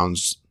the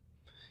sounds.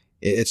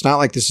 It's not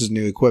like this is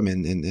new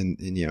equipment, and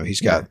he's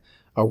got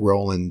a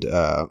Roland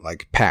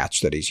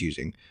patch that he's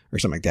using or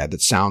something like that.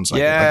 That sounds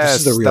like, this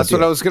is the real that's deal.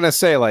 What I was gonna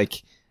say.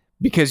 Like,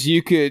 because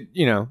you could,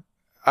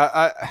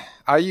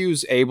 I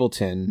use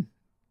Ableton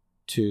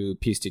to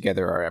piece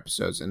together our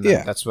episodes, and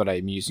that's what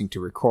I'm using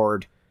to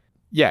record.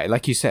 Yeah,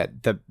 like you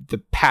said, the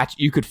patch,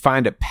 you could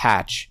find a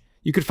patch.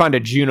 You could find a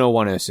Juno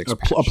 106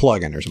 patch. A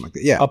plugin or something like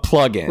that. Yeah. A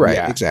plugin. Right,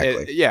 yeah.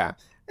 exactly. Yeah.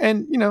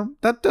 And,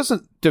 that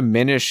doesn't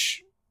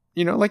diminish,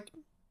 like,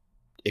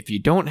 if you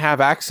don't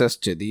have access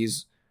to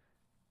these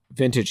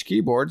vintage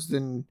keyboards,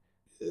 then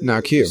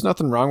there's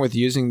nothing wrong with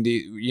using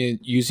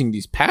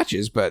these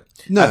patches. But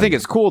I think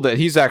it's cool that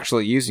he's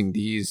actually using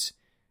these.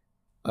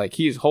 Like,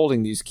 he's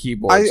holding these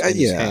keyboards in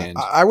his hand.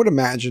 I would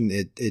imagine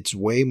it's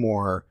way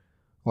more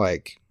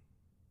like,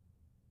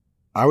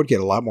 I would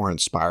get a lot more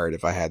inspired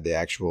if I had the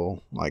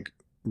actual, like,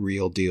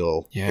 real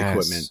deal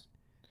equipment.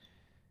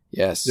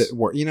 Yes.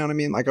 You know what I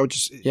mean? Like, I would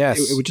just,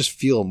 it would just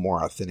feel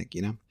more authentic,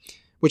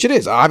 which it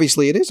is.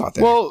 Obviously it is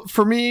authentic. Well,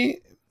 for me,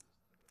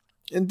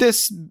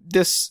 this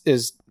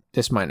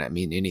might not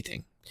mean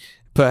anything,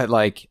 but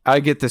like, I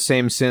get the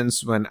same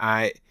sense when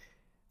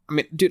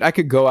dude, I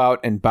could go out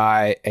and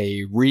buy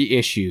a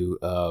reissue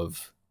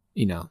of,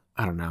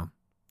 I don't know,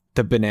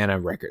 the Banana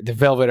record, the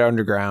Velvet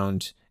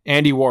Underground,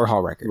 Andy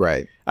Warhol record.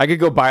 Right. I could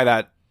go buy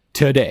that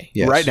today,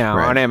 right now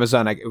on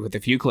Amazon with a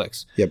few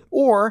clicks. Yep.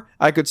 Or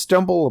I could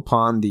stumble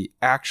upon the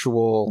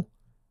actual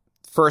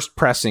first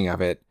pressing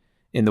of it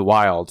in the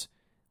wild,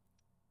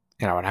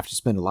 and I would have to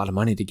spend a lot of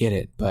money to get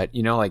it. But,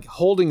 like,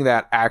 holding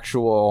that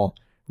actual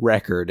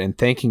record and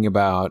thinking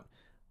about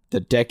the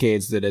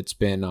decades that it's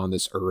been on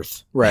this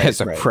earth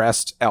as a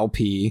pressed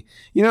LP,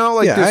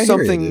 there's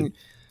something...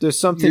 There's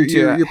something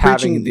you're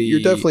having You're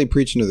definitely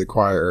preaching to the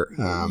choir.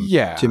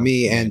 To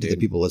me and to the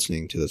dude. people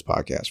listening to this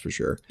podcast, for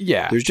sure.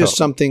 Yeah, there's just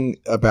something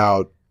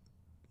about,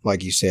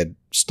 like you said,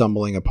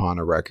 stumbling upon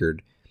a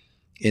record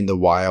in the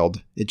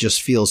wild. It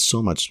just feels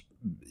so much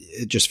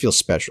it just feels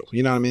special.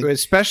 You know what I mean?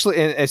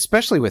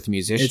 Especially with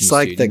musicians. It's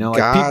like dude, the you know?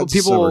 gods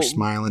people were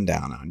smiling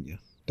down on you.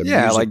 The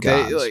yeah, music like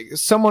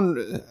gods.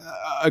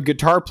 a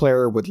guitar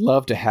player would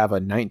love to have a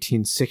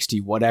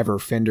 1960 whatever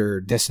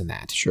Fender this and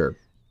that. Sure.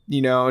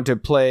 You know, to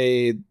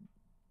play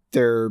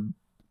their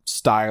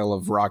style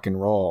of rock and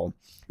roll,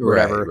 or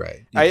whatever.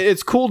 Right. Yeah.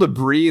 It's cool to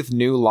breathe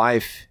new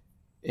life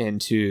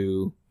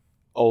into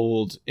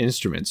old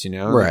instruments. You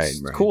know, Right.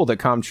 It's cool that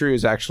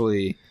ComTrue's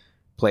actually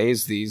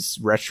plays these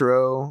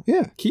retro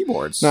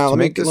keyboards. Now to let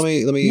make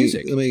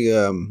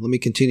me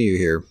continue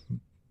here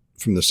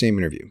from the same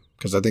interview,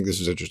 because I think this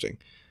is interesting.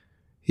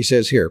 He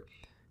says here,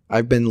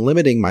 I've been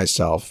limiting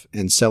myself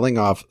and selling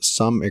off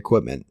some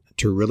equipment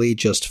to really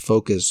just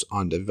focus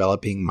on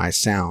developing my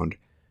sound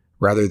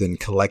rather than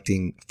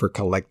collecting for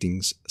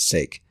collecting's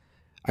sake.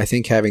 I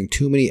think having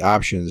too many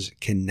options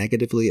can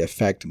negatively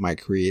affect my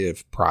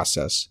creative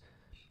process.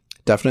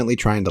 Definitely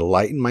trying to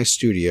lighten my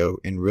studio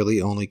and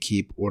really only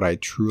keep what I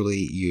truly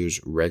use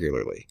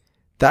regularly.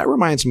 That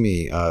reminds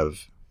me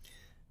of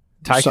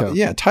Tycho.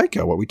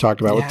 Tycho, what we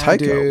talked about with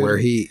Tycho, dude. Where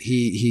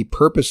he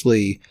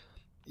purposely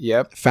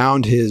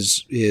found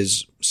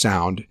his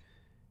sound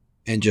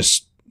and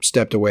just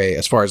stepped away.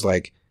 As far as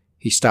like,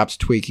 he stopped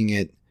tweaking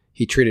it.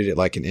 He treated it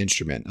like an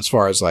instrument. As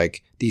far as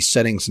like these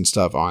settings and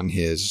stuff on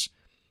his,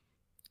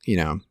 you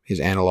know,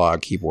 his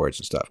analog keyboards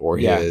and stuff, or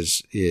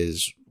his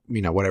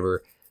you know,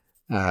 whatever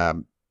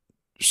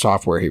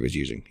software he was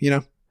using, you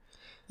know?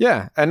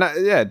 Yeah.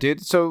 And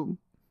dude. So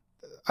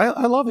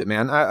I love it,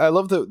 man. I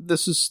love that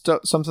this is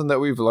something that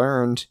we've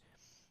learned,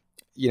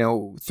 you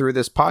know, through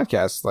this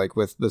podcast, like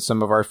with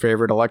some of our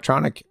favorite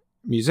electronic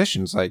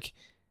musicians. Like,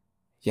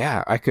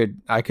 yeah, I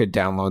could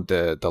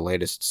download the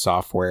latest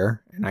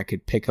software and I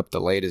could pick up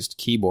the latest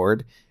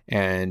keyboard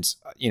and,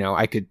 you know,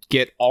 I could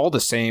get all the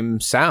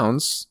same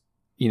sounds,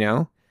 you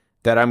know,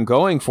 that I'm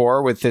going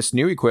for with this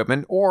new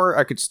equipment, or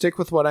I could stick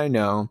with what I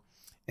know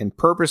and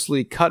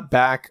purposely cut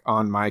back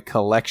on my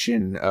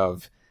collection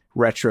of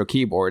retro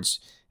keyboards,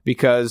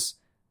 because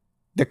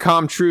the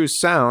ComTrue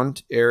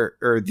sound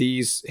are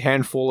these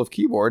handful of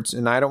keyboards,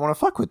 and I don't want to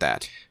fuck with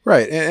that.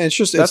 Right. And it's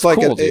just, it's like,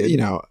 cool, you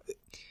know,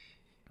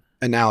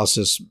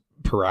 analysis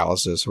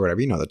paralysis or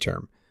whatever, you know the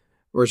term,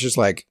 where it's just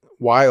like,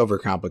 why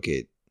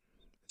overcomplicate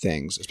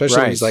things? Especially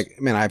when he's like,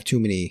 man, I have too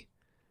many,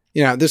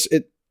 you know, this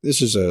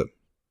is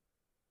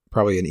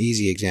probably an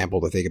easy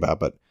example to think about,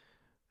 but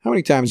how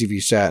many times have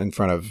you sat in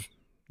front of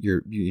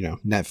your, you know,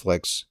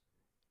 Netflix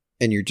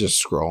and you're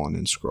just scrolling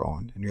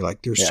and you're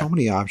like, there's so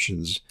many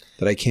options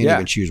that I can't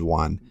even choose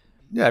one.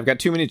 Yeah, I've got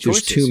too many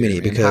choices. There's too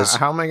many because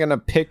how am I going to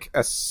pick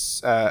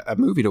a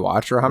movie to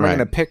watch, or how am I going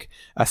to pick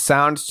a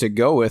sound to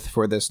go with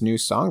for this new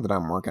song that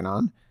I'm working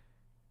on?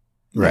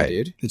 Right,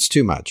 dude. It's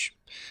too much.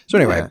 So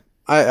anyway,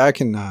 I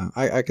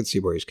can see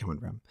where he's coming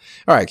from.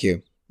 All right,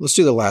 Q. Let's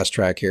do the last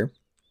track here.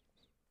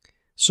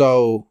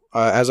 So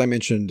as I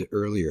mentioned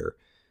earlier,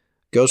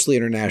 Ghostly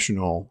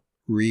International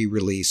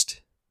remastered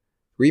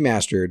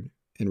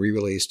and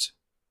re-released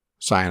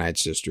Cyanide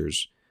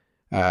Sisters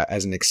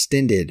as an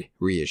extended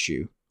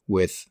reissue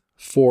with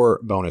 4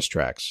 bonus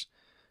tracks.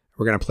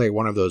 We're going to play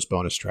one of those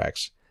bonus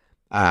tracks.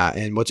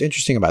 And what's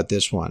interesting about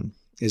this one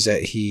is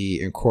that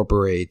he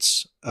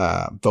incorporates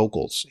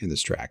vocals in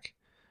this track.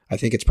 I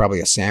think it's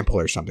probably a sample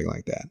or something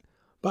like that.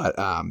 But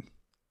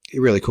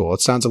really cool.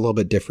 It sounds a little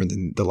bit different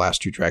than the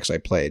last 2 tracks I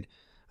played.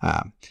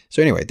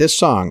 So anyway, this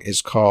song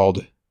is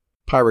called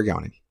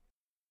Pyragony.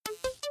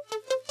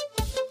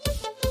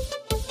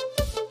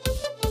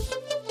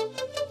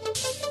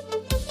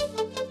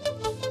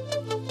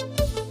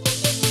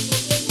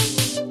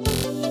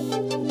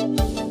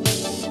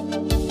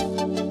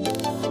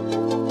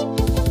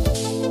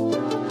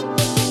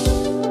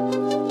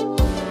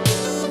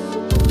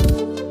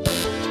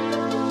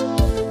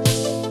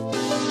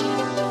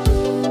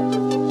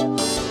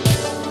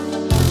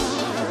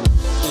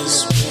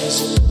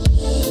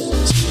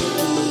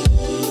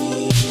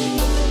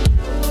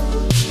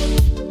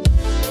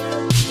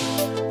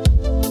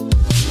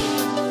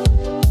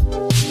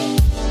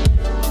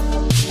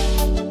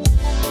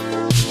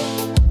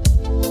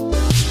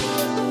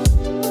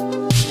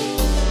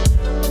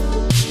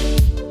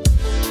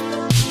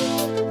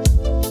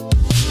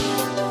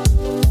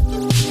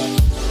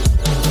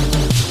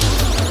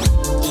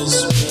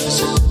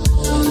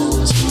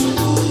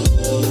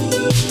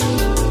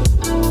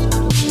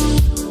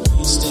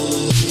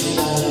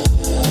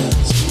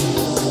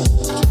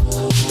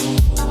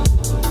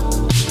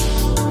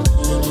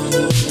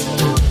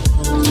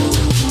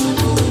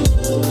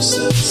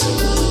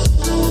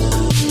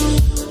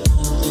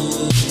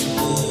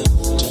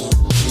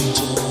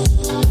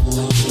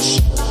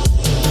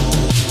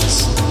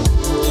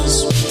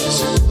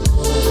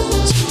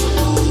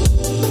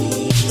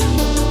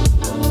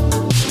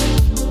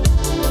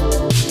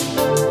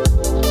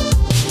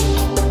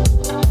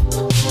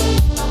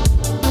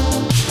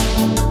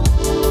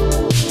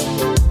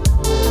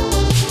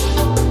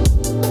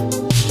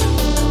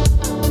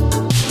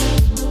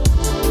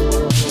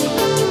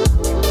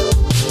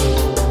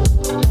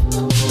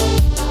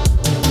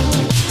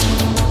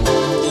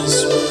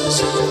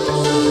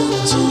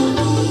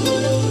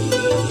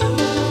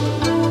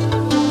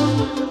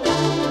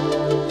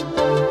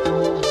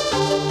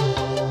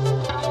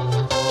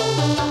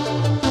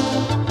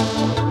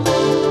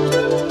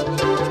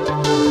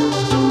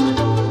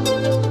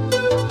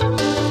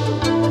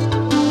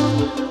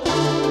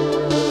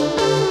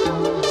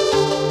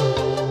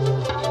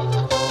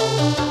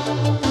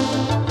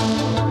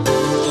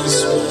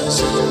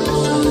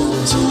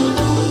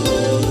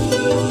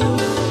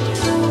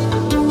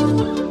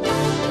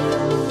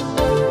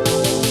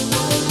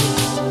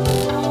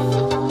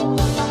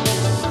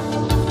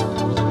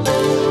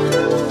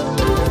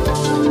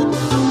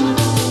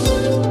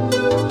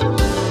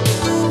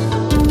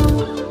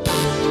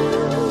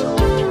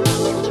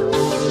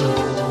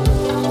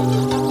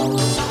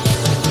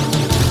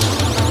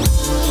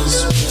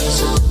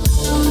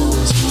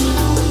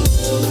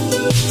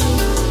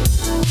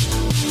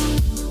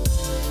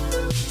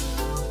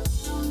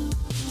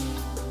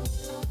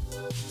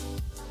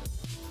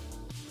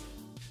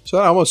 So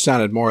it almost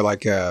sounded more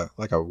like a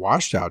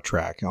washed out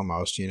track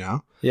almost, you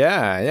know?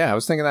 Yeah, I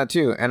was thinking that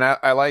too. And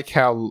I like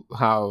how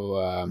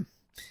I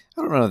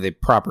don't know the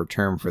proper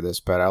term for this,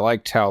 but I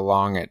liked how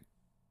long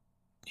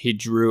he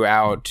drew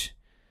out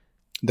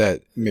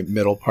that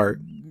middle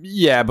part.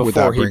 Yeah,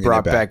 before he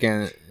brought back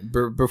in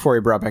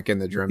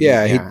the drum.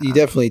 Yeah, he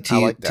definitely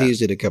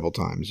teased it a couple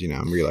times, you know,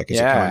 and we're like, is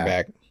it coming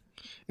back?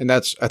 And I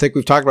think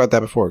we've talked about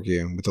that before,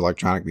 Q, with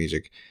electronic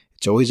music.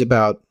 It's always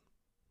about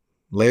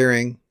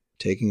layering,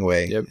 taking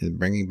away, and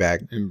bringing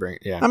back.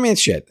 I mean,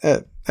 shit.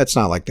 That's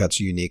not like that's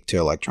unique to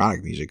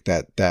electronic music,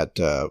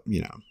 that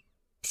you know,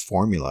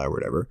 formula or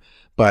whatever.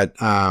 But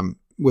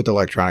with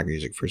electronic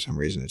music, for some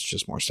reason, it's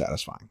just more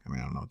satisfying. I mean,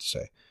 I don't know what to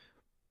say.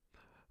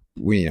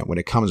 When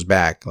it comes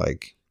back,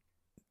 like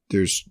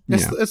there's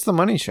it's the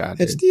money shot.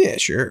 Yeah,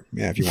 sure.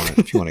 Yeah, if you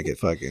want to get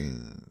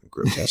fucking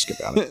grotesque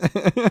about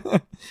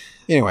it.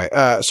 Anyway,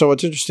 so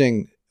what's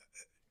interesting,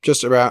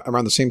 just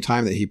around the same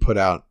time that he put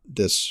out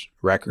this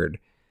record,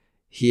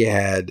 he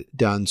had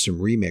done some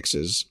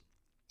remixes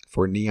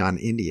for Neon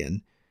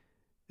Indian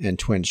and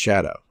Twin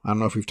Shadow. I don't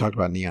know if we've talked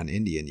about Neon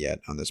Indian yet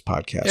on this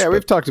podcast. Yeah,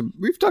 we've talked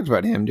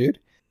about him, dude.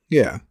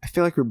 Yeah. I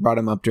feel like we brought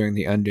him up during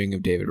the Undoing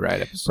of David Wright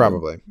episode.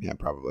 Probably. Yeah,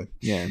 probably.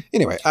 Yeah.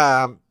 Anyway,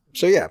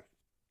 so yeah,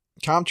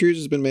 Tom Trues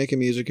has been making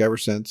music ever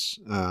since.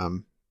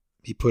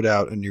 He put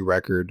out a new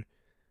record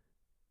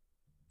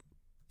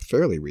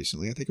fairly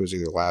recently. I think it was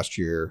either last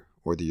year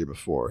or the year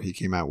before. He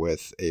came out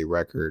with a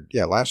record,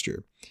 last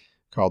year,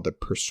 called The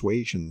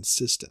Persuasion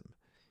System.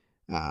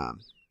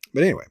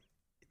 But anyway,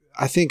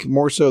 I think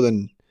more so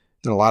than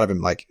a lot of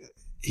them, like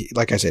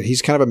I said,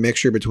 he's kind of a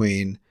mixture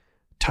between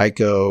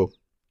Tycho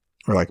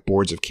or like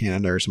Boards of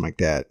Canada or something like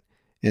that,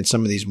 and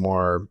some of these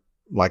more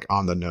like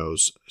on the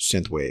nose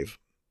synthwave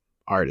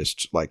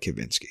artists like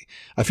Kavinsky.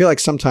 I feel like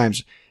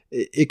sometimes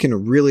it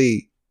can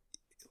really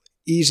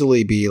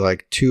easily be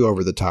like too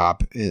over the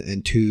top,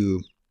 and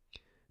too,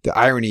 the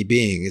irony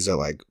being is that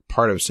like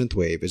part of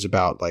synthwave is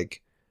about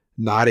like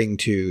nodding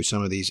to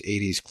some of these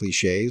 80s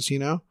cliches, you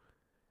know?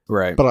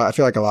 Right. But I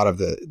feel like a lot of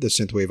the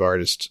synthwave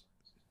artists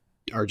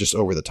are just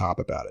over the top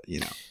about it, you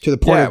know, to the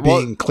point of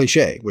being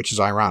cliche, which is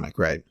ironic,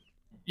 right?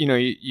 You know,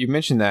 you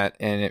mentioned that,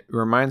 and it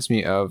reminds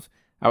me of,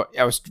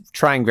 I was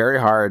trying very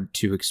hard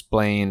to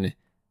explain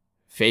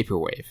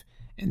vaporwave,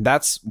 and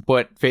that's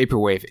what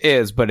vaporwave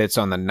is, but it's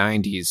on the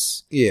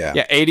 90s. Yeah,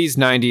 80s,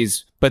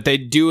 90s, but they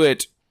do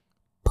it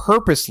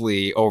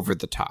purposely over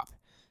the top.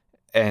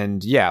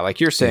 And yeah, like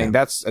you're saying,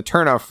 that's a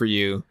turnoff for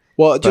you.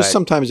 Well, just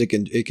sometimes it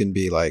can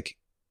be like,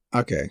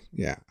 okay,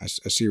 yeah, I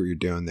see what you're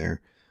doing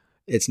there.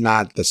 It's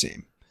not the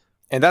same.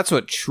 And that's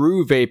what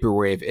true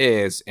vaporwave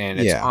is, and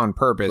it's on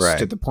purpose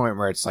to the point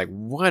where it's like,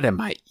 what am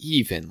I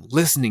even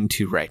listening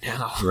to right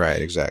now? Right,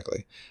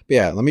 exactly. But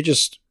yeah, let me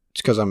just,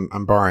 because I'm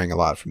borrowing a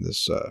lot from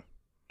this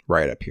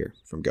write-up here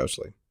from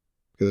Ghostly,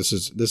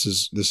 because this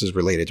is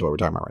related to what we're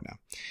talking about right now.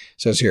 It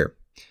says here,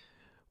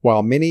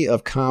 while many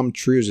of Com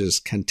Trues'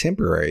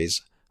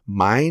 contemporaries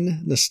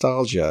mine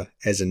nostalgia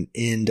as an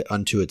end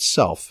unto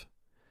itself,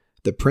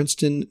 the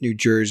Princeton, New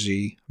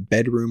Jersey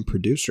bedroom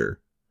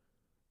producer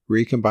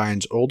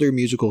recombines older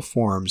musical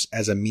forms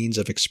as a means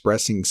of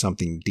expressing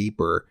something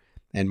deeper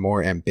and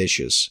more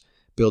ambitious,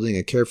 building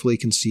a carefully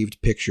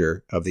conceived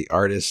picture of the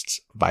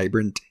artist's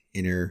vibrant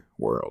inner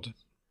world.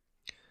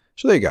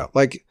 So there you go.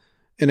 Like,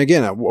 and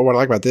again, what I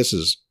like about this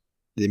is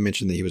they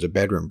mentioned that he was a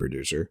bedroom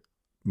producer,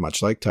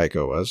 much like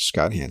Tycho was,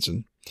 Scott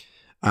Hansen.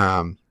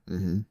 But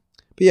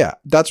yeah,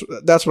 that's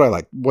what I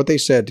like. What they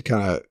said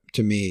kind of,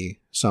 to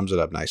me, sums it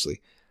up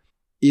nicely.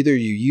 Either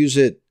you use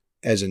it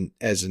as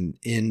an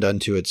end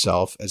unto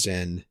itself, as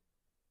in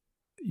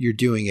you're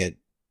doing it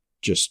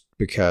just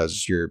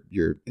because you're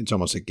it's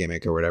almost a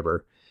gimmick or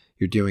whatever.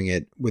 You're doing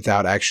it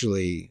without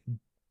actually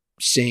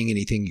saying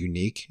anything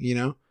unique, you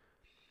know,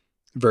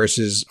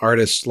 versus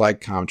artists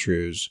like Com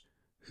Trues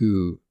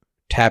who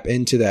tap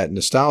into that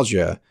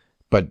nostalgia,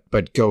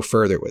 but go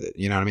further with it.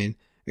 You know what I mean?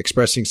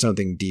 Expressing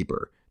something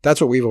deeper.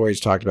 That's what we've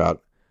always talked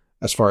about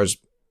as far as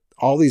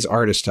all these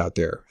artists out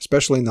there,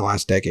 especially in the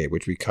last decade,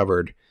 which we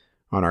covered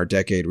on our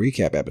decade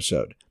recap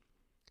episode.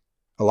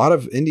 A lot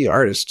of indie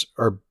artists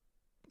are,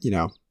 you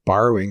know,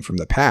 borrowing from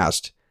the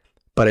past,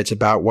 but it's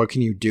about what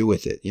can you do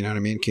with it? You know what I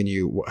mean?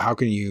 How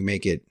can you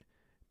make it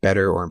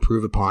better or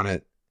improve upon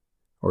it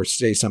or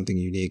say something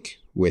unique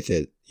with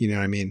it? You know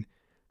what I mean?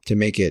 To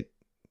make it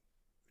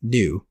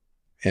new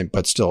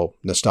but still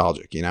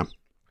nostalgic, you know?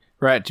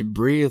 Right. To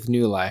breathe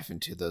new life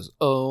into those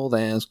old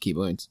ass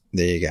keyboards.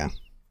 There you go.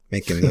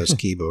 Making those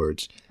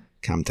keyboards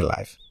come to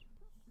life.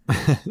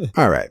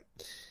 All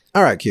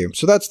right, Q.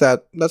 So that's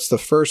that. That's the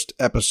first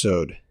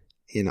episode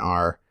in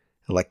our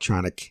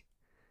electronic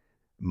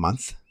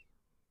month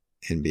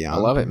and beyond. I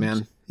love it,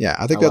 man. Yeah,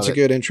 I think that's a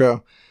good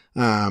intro.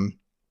 And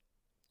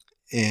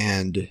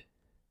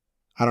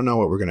I don't know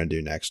what we're going to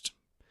do next,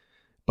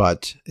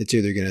 but it's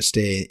either going to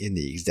stay in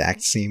the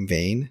exact same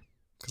vein,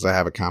 because I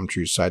have a Com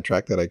Trues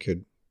sidetrack that I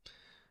could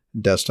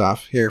dust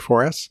off here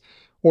for us,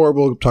 or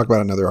we'll talk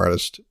about another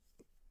artist.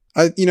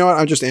 You know what?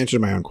 I just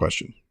answered my own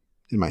question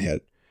in my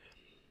head.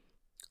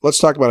 let's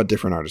talk about a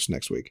different artist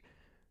next week.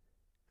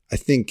 I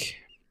think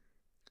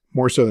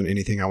more so than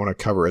anything, I want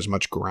to cover as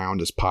much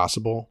ground as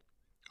possible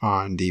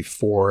on the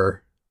 4+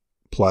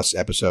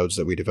 episodes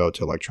that we devote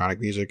to electronic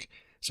music.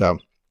 So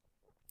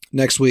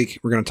next week,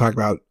 we're going to talk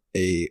about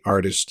a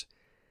artist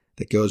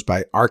that goes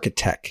by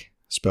Architect,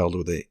 spelled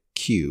with a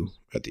Q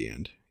at the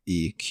end.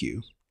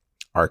 EQ.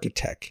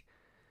 Architect.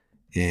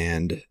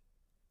 And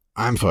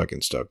I'm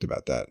fucking stoked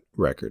about that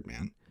record,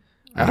 man.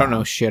 I don't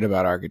know shit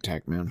about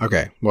Architect, man.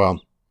 Okay,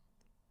 well,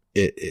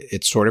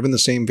 it's sort of in the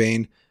same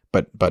vein,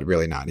 but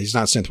really not. He's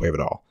not synthwave at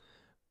all.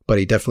 But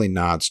he definitely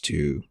nods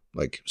to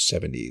like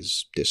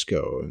 70s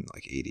disco and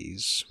like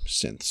 80s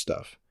synth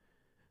stuff.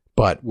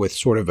 But with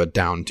sort of a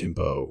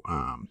down-tempo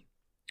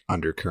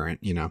undercurrent,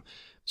 you know.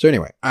 So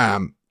anyway,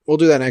 we'll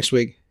do that next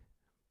week.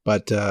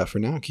 But for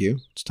now, Q,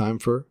 it's time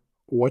for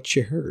What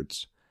You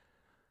Heards.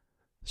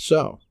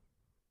 So,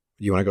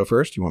 you want to go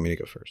first? You want me to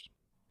go first?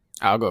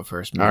 I'll go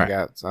first, man. All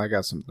right. I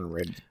got something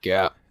ready to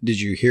go. Did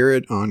you hear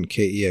it on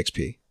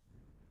KEXP?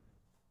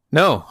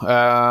 No.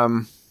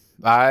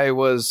 I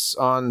was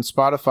on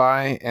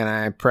Spotify and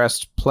I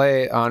pressed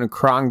play on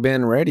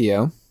Khruangbin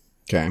Radio.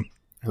 Okay.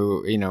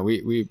 Who, you know,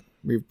 we've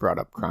brought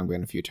up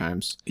Khruangbin a few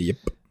times. Yep.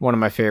 One of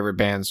my favorite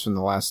bands from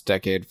the last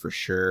decade for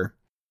sure.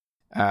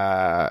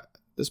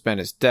 This band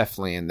is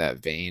definitely in that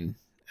vein.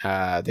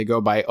 They go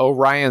by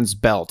Orion's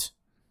Belt.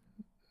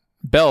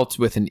 Belt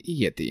with an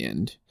E at the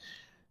end.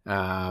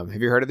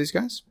 Have you heard of these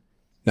guys?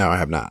 No, I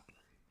have not.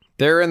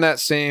 They're in that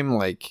same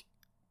like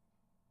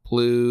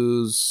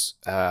blues,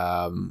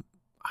 old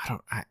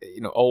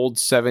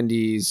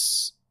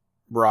 70s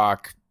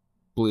rock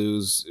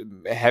blues,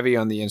 heavy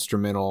on the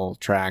instrumental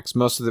tracks.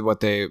 Most of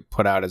what they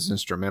put out is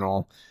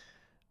instrumental.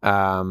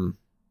 I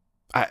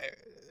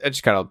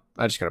just gotta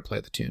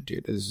play the tune,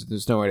 dude.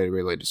 There's no way to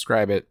really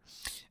describe it.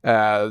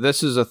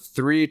 This is a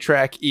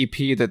 3-track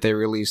EP that they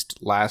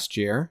released last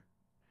year.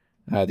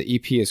 The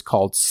EP is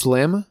called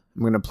Slim.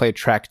 I'm going to play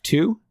track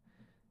 2.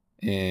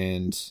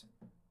 And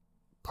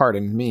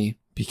pardon me,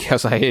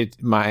 because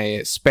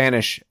my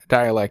Spanish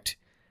dialect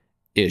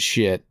is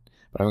shit.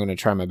 But I'm going to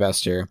try my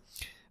best here.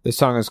 This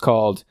song is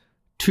called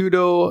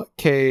Todo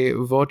que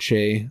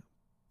voce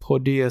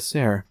podía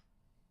ser.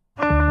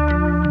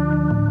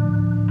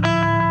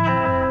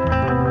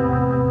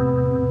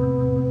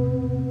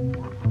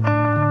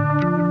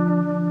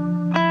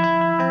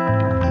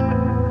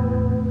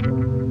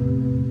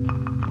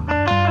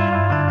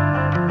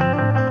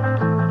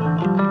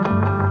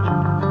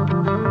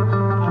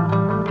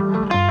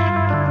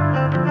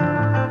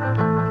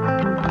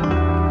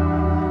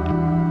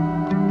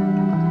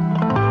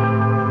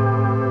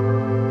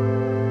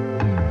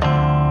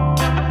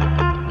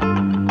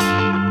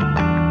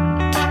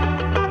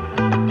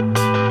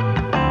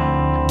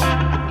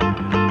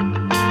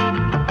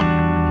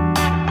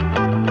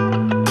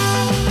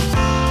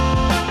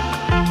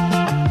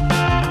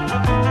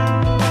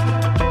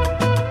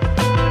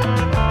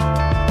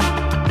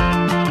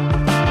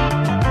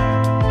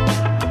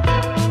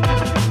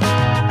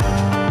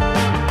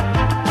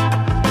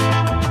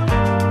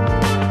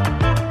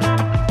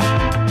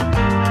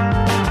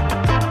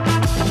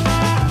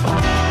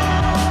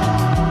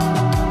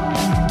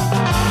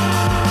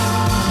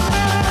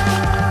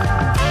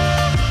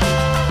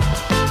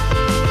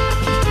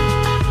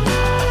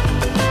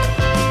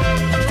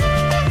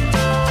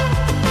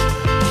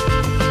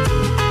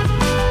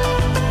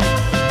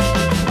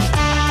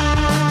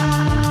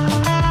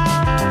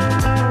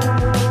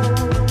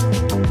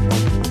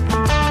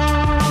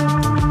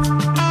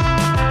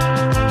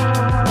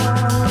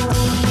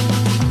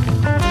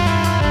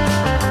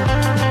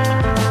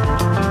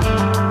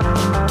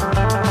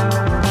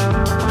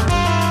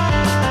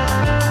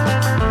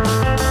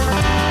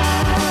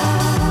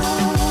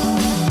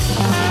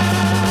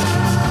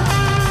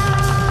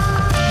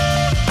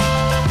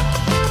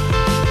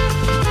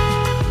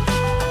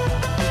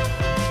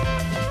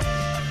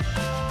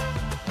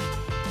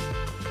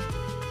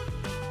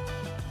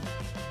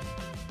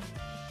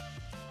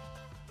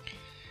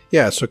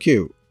 Yeah, so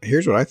Q,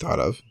 here's what I thought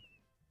of.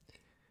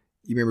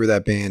 You remember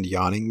that band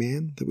Yawning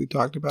Man that we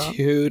talked about?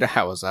 Dude,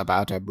 I was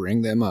about to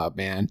bring them up,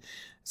 man.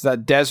 It's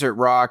that desert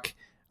rock.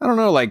 I don't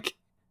know, like,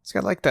 it's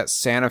got like that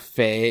Santa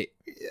Fe.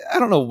 I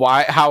don't know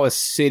how a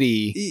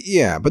city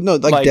yeah, but no,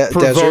 like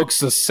provokes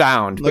desert, the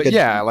sound. like but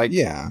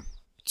yeah,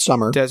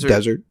 summer,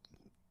 desert,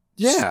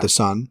 yeah, the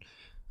sun.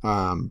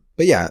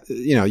 But yeah,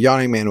 you know,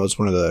 Yawning Man was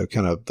one of the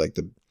kind of like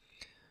the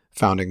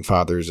founding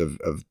fathers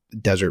of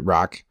desert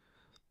rock.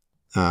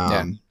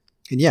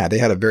 And yeah, they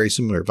had a very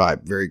similar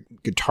vibe, very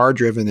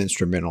guitar-driven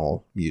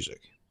instrumental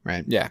music,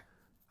 right? Yeah.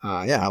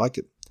 Yeah, I liked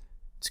it.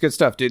 It's good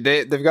stuff, dude.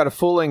 They've got a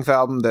full-length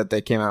album that they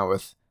came out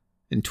with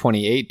in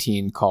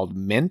 2018 called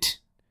Mint.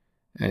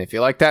 And if you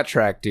like that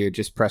track, dude,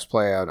 just press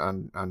play out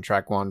on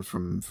track 1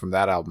 from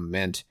that album,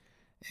 Mint,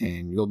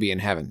 and you'll be in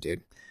heaven,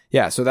 dude.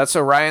 Yeah, so that's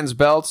Orion's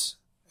Belt.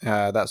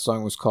 That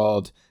song was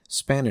called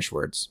Spanish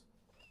Words.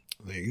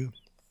 There you go.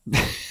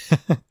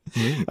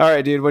 All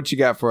right, dude, what you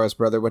got for us,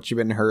 brother? What you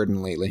been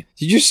herding lately?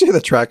 Did you say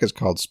the track is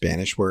called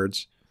Spanish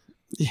Words?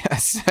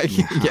 Yes.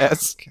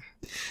 Yes.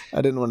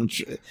 I didn't want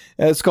to.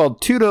 It's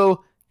called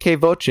Tutto che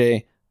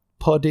voce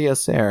podia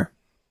ser.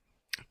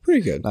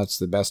 Pretty good. That's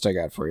the best I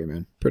got for you,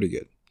 man. Pretty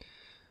good.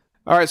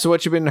 All right. So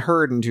what you been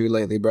herding to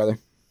lately, brother?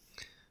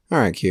 All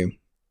right, Q.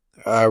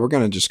 We're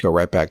going to just go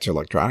right back to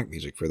electronic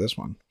music for this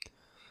one.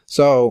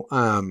 So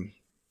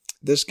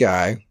this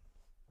guy,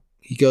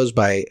 he goes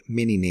by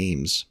many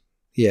names.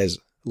 He has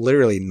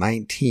literally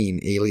 19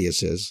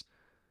 aliases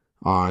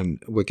on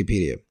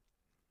Wikipedia.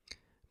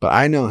 But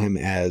I know him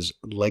as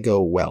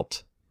Lego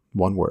Welt.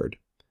 One word.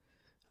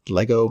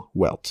 Lego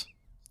Welt.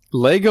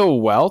 Lego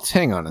Welt?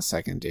 Hang on a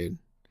second, dude.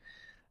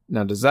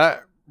 Now, is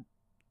that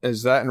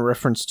in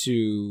reference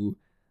to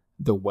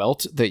the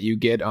welt that you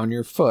get on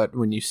your foot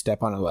when you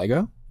step on a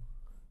Lego?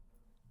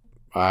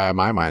 My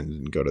mind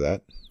didn't go to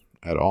that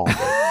at all.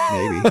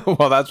 Maybe.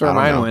 Well, that's where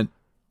mine went.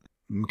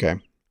 Okay.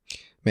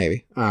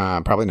 Maybe.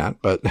 Probably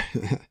not, but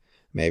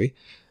maybe.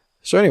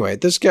 So anyway,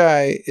 this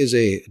guy is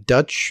a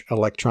Dutch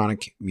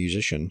electronic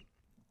musician.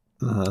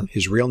 Uh-huh.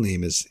 His real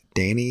name is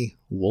Danny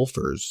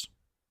Wolfers.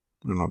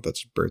 I don't know if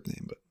that's his birth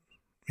name, but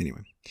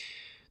anyway.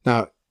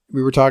 Now,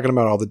 we were talking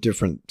about all the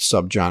different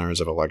subgenres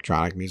of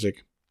electronic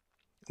music.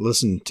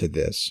 Listen to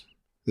this.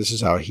 This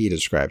is how he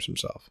describes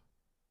himself.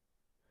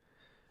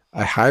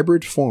 A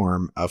hybrid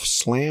form of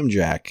slam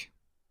jack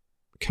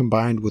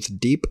combined with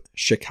deep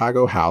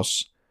Chicago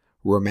house,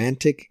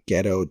 romantic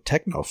ghetto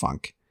techno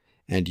funk,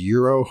 and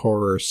Euro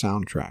horror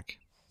soundtrack.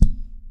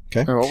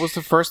 Okay. What was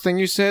the first thing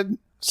you said?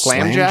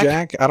 Slam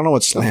jack? I don't know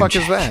what slam jack. The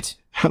fuck jack is that?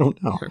 I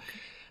don't know.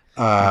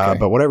 Okay.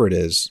 But whatever it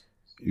is,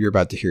 you're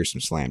about to hear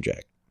some slam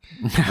jack.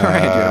 All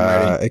right, dude,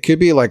 I'm ready. It could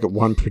be like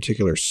one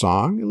particular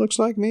song, it looks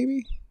like,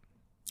 maybe.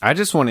 I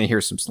just want to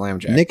hear some slam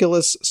jack.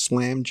 Nicholas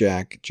Slam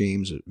Jack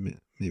James, maybe.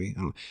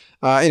 I don't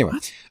know. Anyway,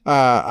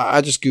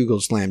 I just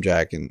Googled slam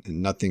jack and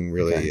nothing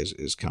really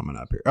is coming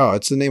up here. Oh,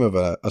 it's the name of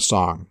a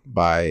song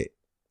by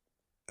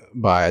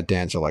a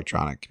dance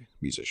electronic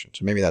musician.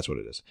 So maybe that's what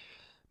it is.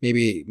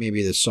 Maybe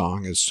this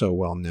song is so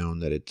well known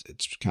that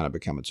it's kind of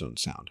become its own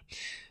sound.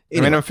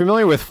 Anyway. I mean, I'm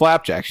familiar with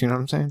flapjacks, you know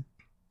what I'm saying?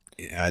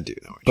 Yeah, I do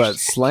know. But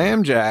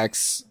slam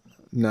jacks,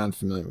 not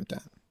familiar with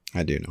that.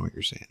 I do know what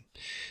you're saying.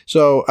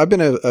 So I've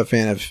been a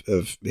fan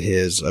of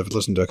his. I've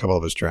listened to a couple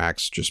of his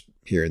tracks just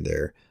here and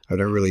there. I've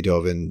never really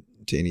dove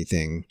into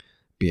anything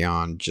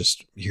beyond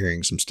just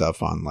hearing some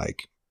stuff on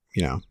like,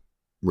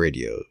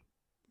 radio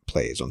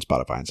plays on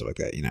Spotify and stuff like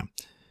that,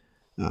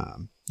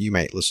 You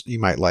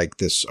might like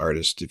this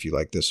artist if you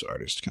like this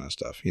artist kind of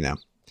stuff,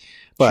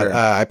 But sure.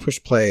 I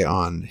pushed play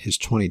on his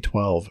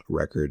 2012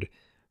 record,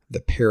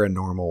 The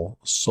Paranormal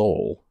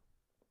Soul,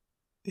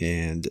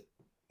 and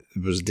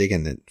was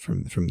digging it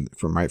from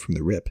right from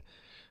the rip.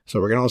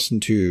 So we're gonna listen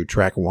to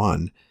track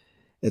 1.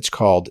 It's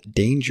called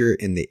Danger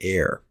in the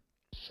Air.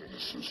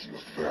 Cynicism,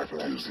 the fact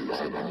is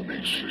that I'm a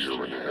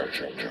naysayer and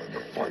agitator in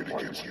the fight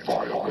against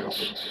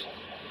violence.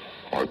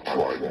 I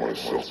pride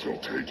myself in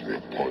taking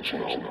a punch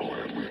and I'll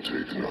gladly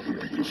take another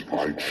because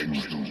I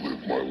choose to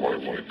live my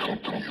life in the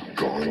company of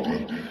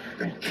Gandhi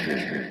and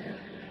King.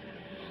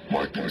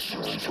 My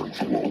concerns are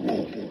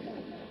global.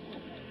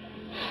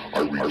 I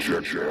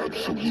reject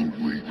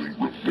absolutely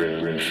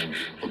revenge,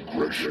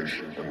 aggression,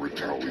 and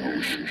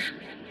retaliation.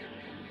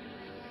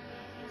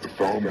 The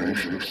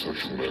foundation of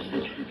such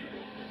amendment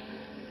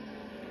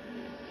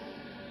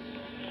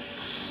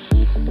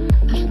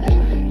is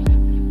love.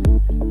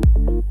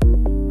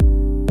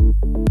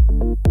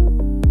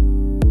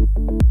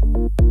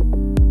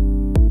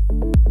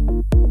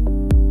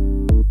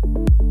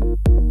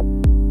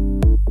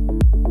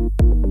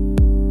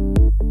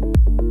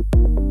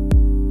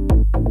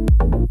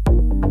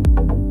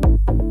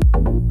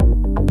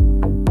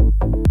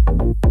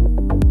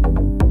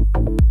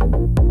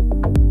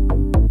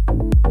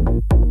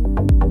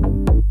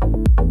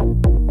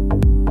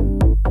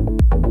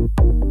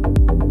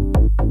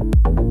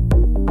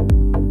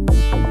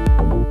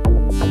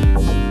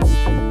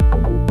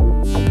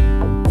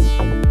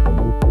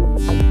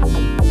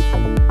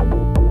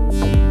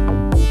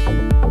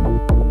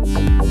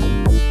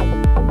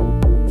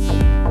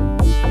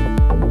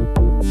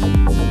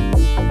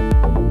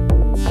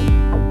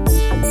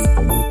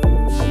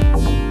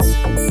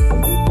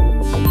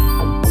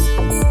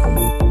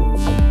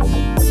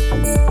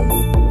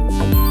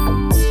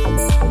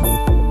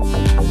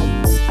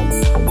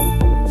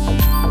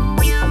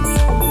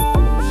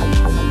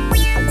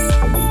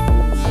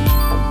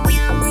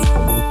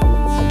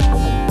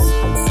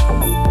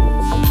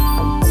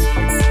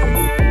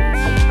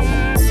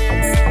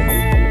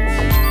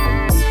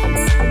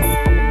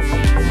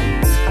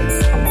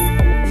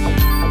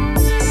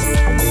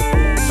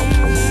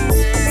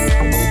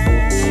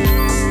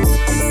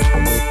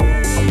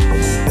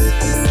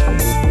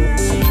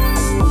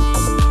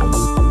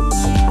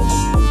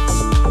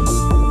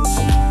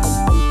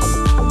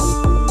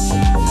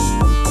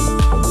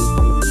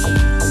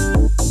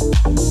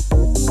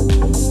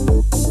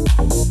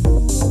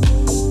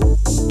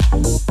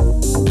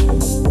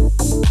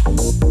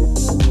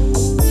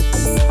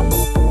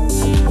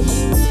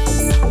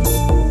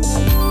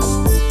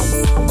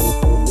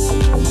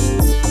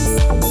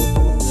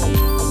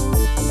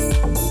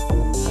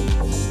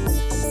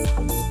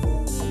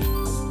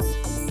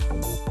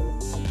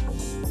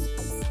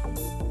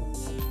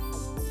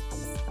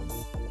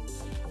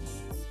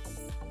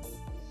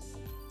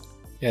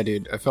 Yeah,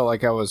 dude. I felt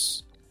like I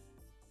was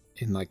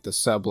in like the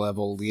sub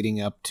level leading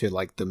up to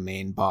like the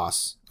main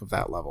boss of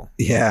that level.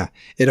 Yeah,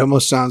 it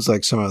almost sounds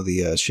like some of the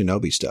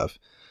Shinobi stuff,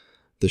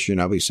 the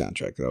Shinobi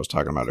soundtrack that I was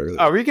talking about earlier.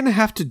 Are we gonna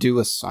have to do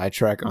a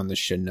sidetrack on the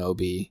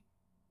Shinobi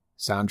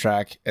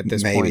soundtrack at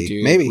this point,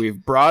 dude? Maybe.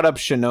 We've brought up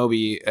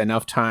Shinobi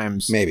enough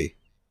times. Maybe.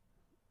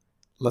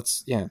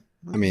 Yeah.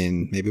 I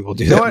mean, maybe we'll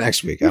do that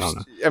next week. I don't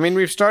know. I mean,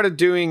 we've started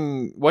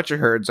doing What You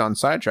Heard's on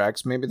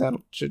sidetracks. Maybe that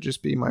should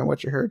just be my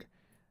What You Heard.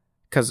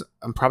 Because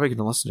I'm probably going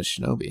to listen to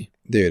Shinobi.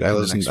 Dude, I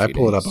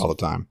pull it up all the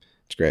time.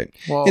 It's great.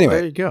 Well, anyway,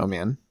 there you go,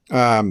 man.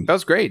 That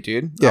was great,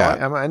 dude. Yeah.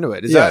 I'm into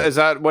it. Is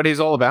that what he's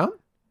all about?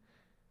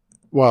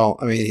 Well,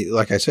 I mean,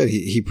 like I said,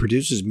 he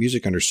produces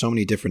music under so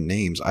many different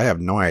names. I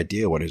have no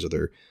idea what his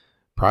other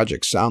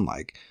projects sound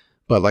like.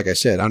 But like I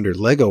said, under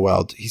Lego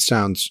Weld, he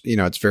sounds,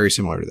 it's very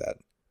similar to that.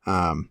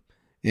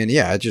 And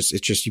yeah, it's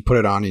just you put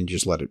it on and you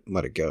just let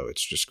it go.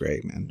 It's just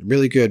great, man.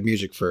 Really good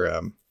music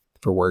for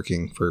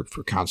working, for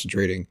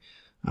concentrating.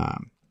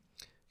 Kind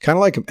of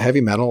like heavy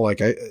metal.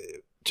 Like I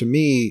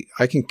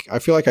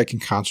feel like I can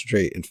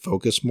concentrate and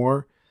focus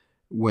more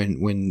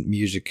when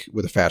music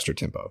with a faster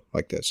tempo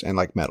like this, and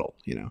like metal,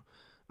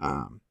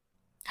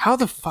 How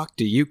the fuck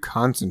do you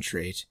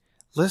concentrate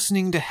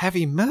listening to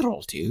heavy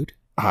metal, dude?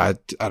 I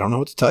don't know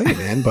what to tell you,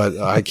 man, but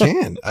I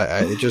can.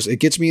 It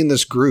gets me in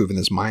this groove, in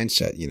this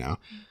mindset,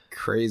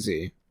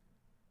 Crazy.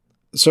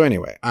 So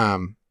anyway,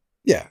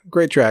 yeah,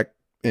 great track,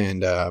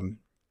 and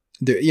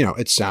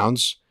it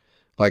sounds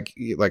like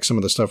some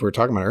of the stuff we were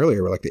talking about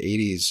earlier, were like the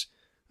 80s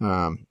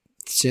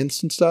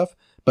synths and stuff,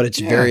 but it's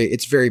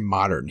very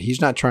modern.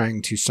 He's not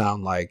trying to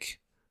sound like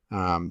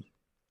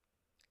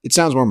it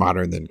sounds more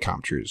modern than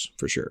Comtrue's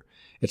for sure.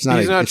 He's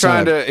not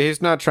trying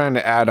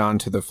to add on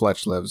to the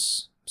Fletch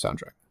Lives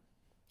soundtrack.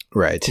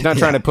 Right. He's not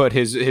trying to put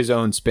his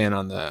own spin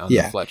on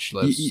the Fletch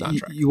Lives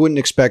soundtrack. You wouldn't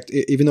expect,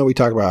 even though we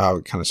talk about how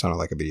it kind of sounded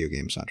like a video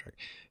game soundtrack,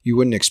 you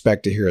wouldn't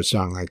expect to hear a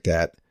song like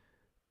that,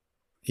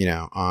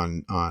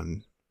 on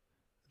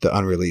the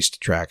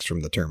unreleased tracks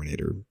from the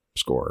Terminator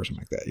score or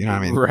something like that. You know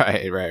what I mean?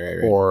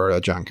 Right. Or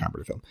a John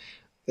Carpenter film.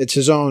 It's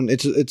his own.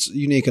 It's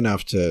unique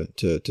enough to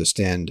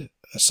stand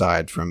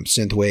aside from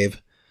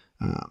synthwave,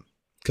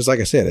 because like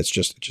I said, it's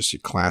just a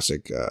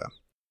classic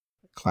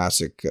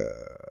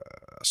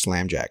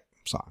Slamjack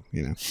song.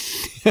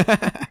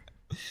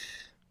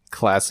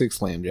 Classic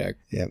Slamjack.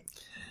 Yep.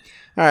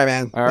 All right,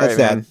 man. All right,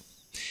 man.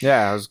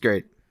 Yeah, it was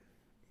great.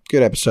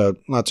 Good episode.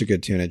 Lots of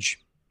good tunage.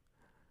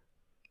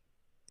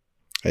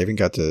 I even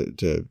got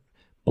to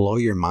blow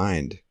your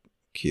mind,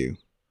 Q,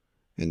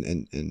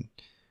 and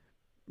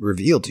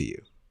reveal to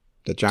you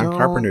that John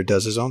Carpenter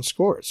does his own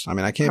scores. I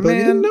mean, I can't believe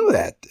you didn't know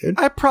that, dude.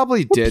 I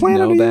probably did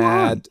know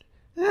that.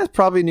 I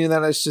probably knew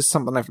that. It's just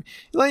something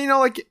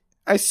like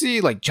I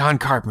see like John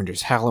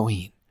Carpenter's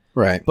Halloween.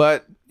 Right.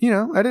 But, I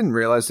didn't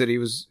realize that he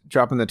was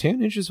dropping the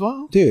tunage as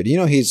well. Dude,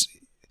 he's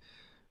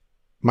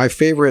my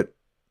favorite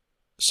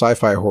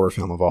sci-fi horror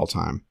film of all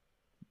time.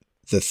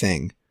 The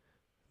Thing.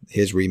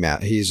 His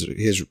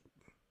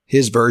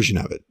his version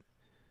of it.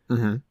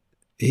 Mm-hmm.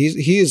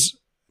 He is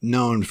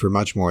known for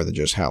much more than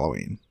just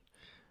Halloween.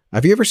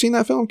 Have you ever seen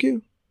that film,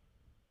 Q?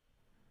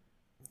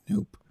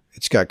 Nope.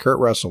 It's got Kurt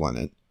Russell in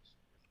it.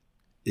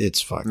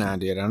 It's fucking... Nah,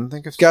 dude, I don't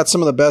think it's got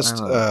some of the best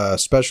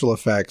special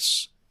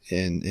effects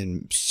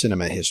in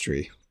cinema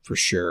history, for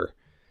sure.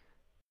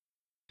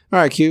 All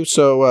right, Q.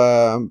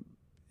 So,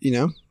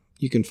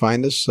 you can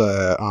find us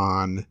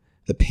on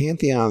the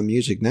Pantheon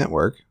Music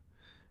Network,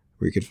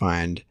 where you can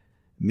find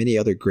many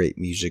other great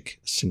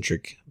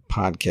music-centric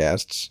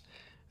podcasts.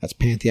 That's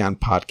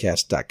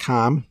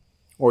pantheonpodcast.com.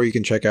 Or you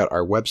can check out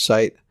our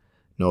website,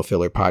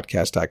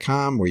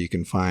 nofillerpodcast.com, where you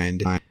can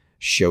find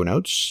show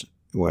notes,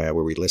 where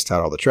we list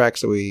out all the tracks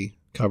that we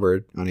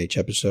covered on each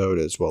episode,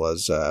 as well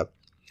as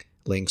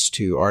links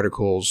to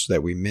articles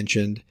that we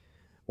mentioned,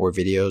 or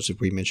videos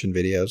if we mentioned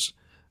videos.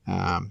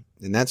 And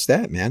that's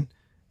that, man.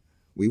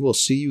 We will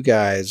see you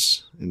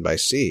guys, and by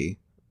see,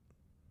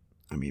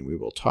 I mean we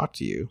will talk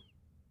to you,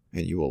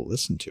 and you will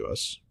listen to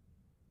us.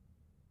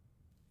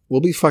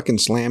 We'll be fucking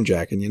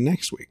slamjacking you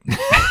next week.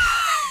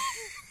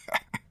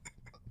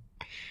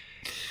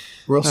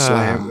 Real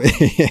slam.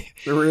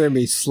 We're going to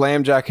be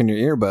slamjacking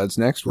your earbuds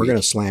next week. We're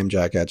going to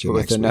slamjack at you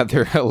with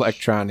another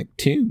electronic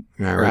tune.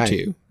 All right. Or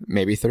two.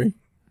 Maybe three.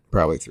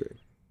 Probably three.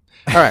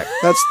 All right.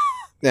 That's,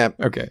 yeah.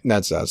 Okay.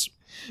 That's us.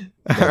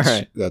 All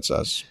right. That's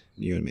us.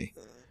 You and me.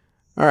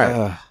 All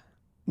right.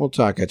 We'll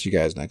talk at you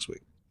guys next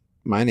week.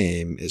 My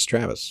name is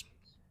Travis.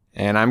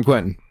 And I'm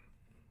Quentin.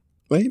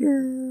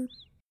 Later.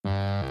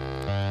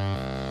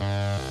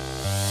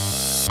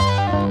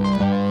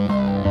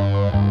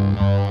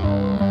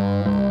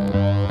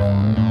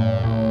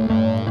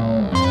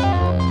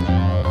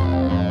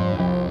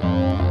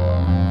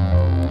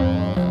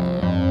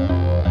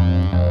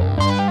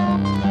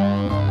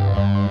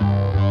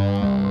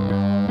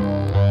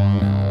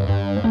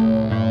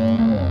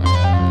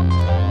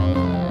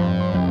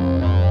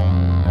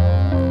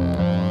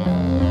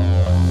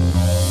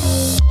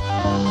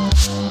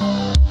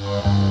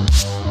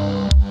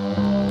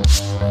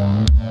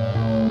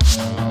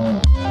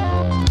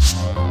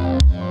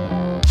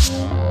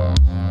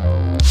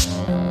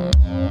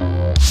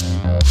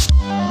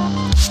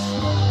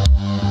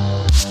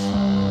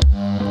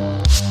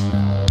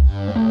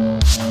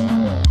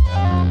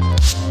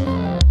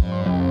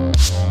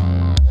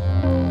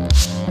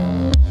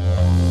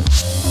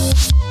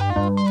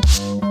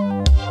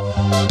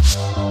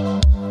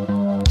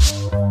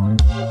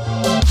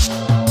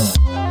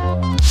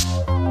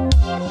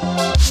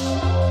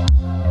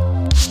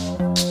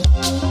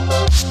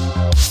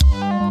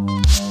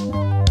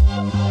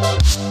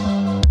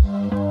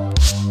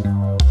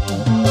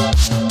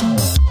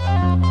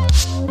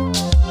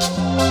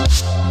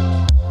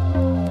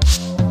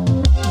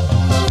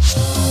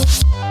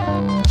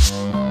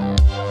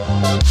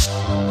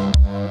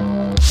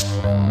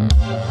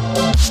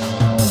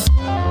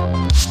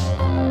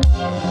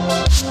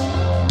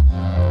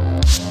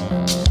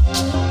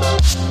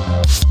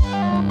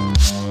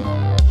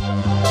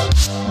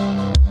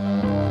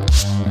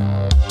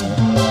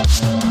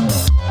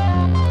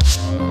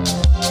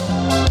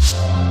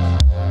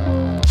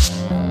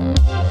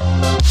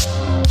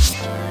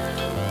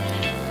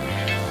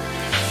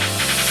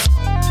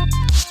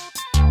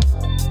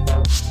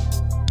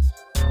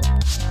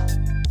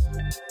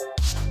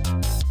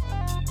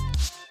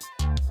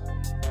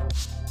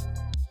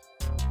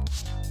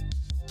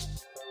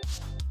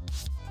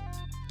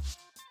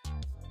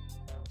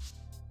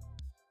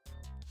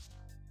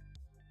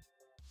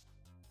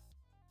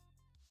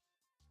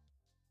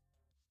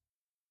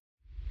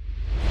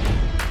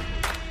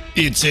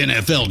 It's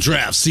NFL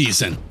draft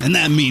season, and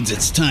that means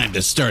it's time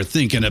to start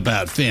thinking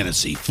about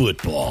fantasy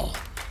football.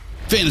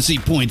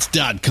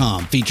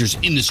 FantasyPoints.com features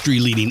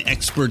industry-leading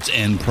experts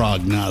and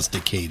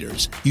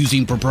prognosticators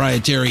using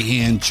proprietary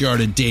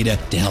hand-charted data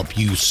to help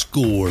you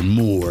score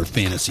more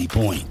fantasy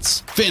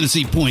points.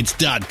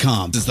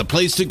 FantasyPoints.com is the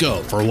place to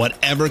go for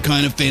whatever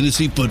kind of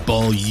fantasy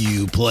football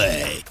you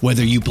play.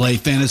 Whether you play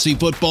fantasy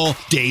football,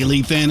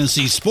 daily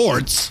fantasy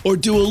sports, or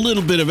do a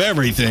little bit of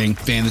everything,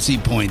 Fantasy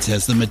Points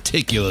has the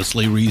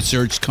meticulously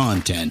researched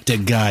content to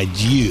guide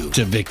you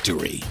to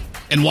victory.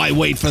 And why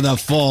wait for the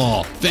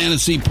fall?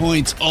 Fantasy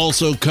Points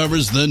also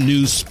covers the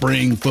new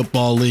spring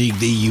football league,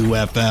 the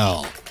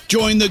UFL.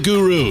 Join the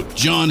guru,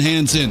 John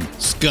Hansen,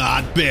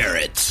 Scott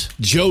Barrett,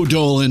 Joe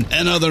Dolan,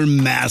 and other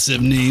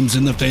massive names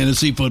in the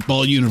fantasy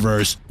football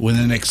universe with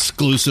an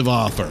exclusive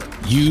offer.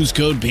 Use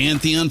code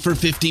Pantheon for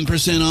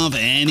 15% off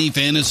any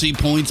Fantasy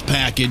Points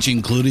package,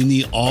 including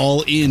the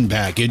all-in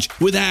package,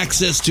 with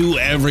access to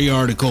every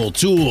article,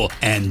 tool,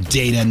 and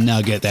data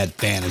nugget that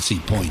Fantasy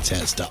Points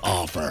has to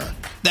offer.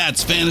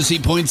 That's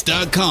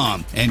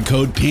FantasyPoints.com and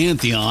code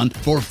Pantheon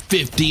for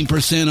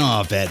 15%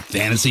 off at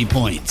Fantasy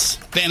Points.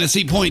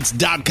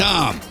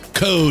 FantasyPoints.com,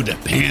 code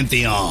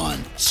Pantheon.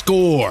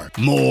 Score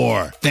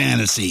more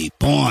fantasy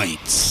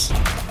points.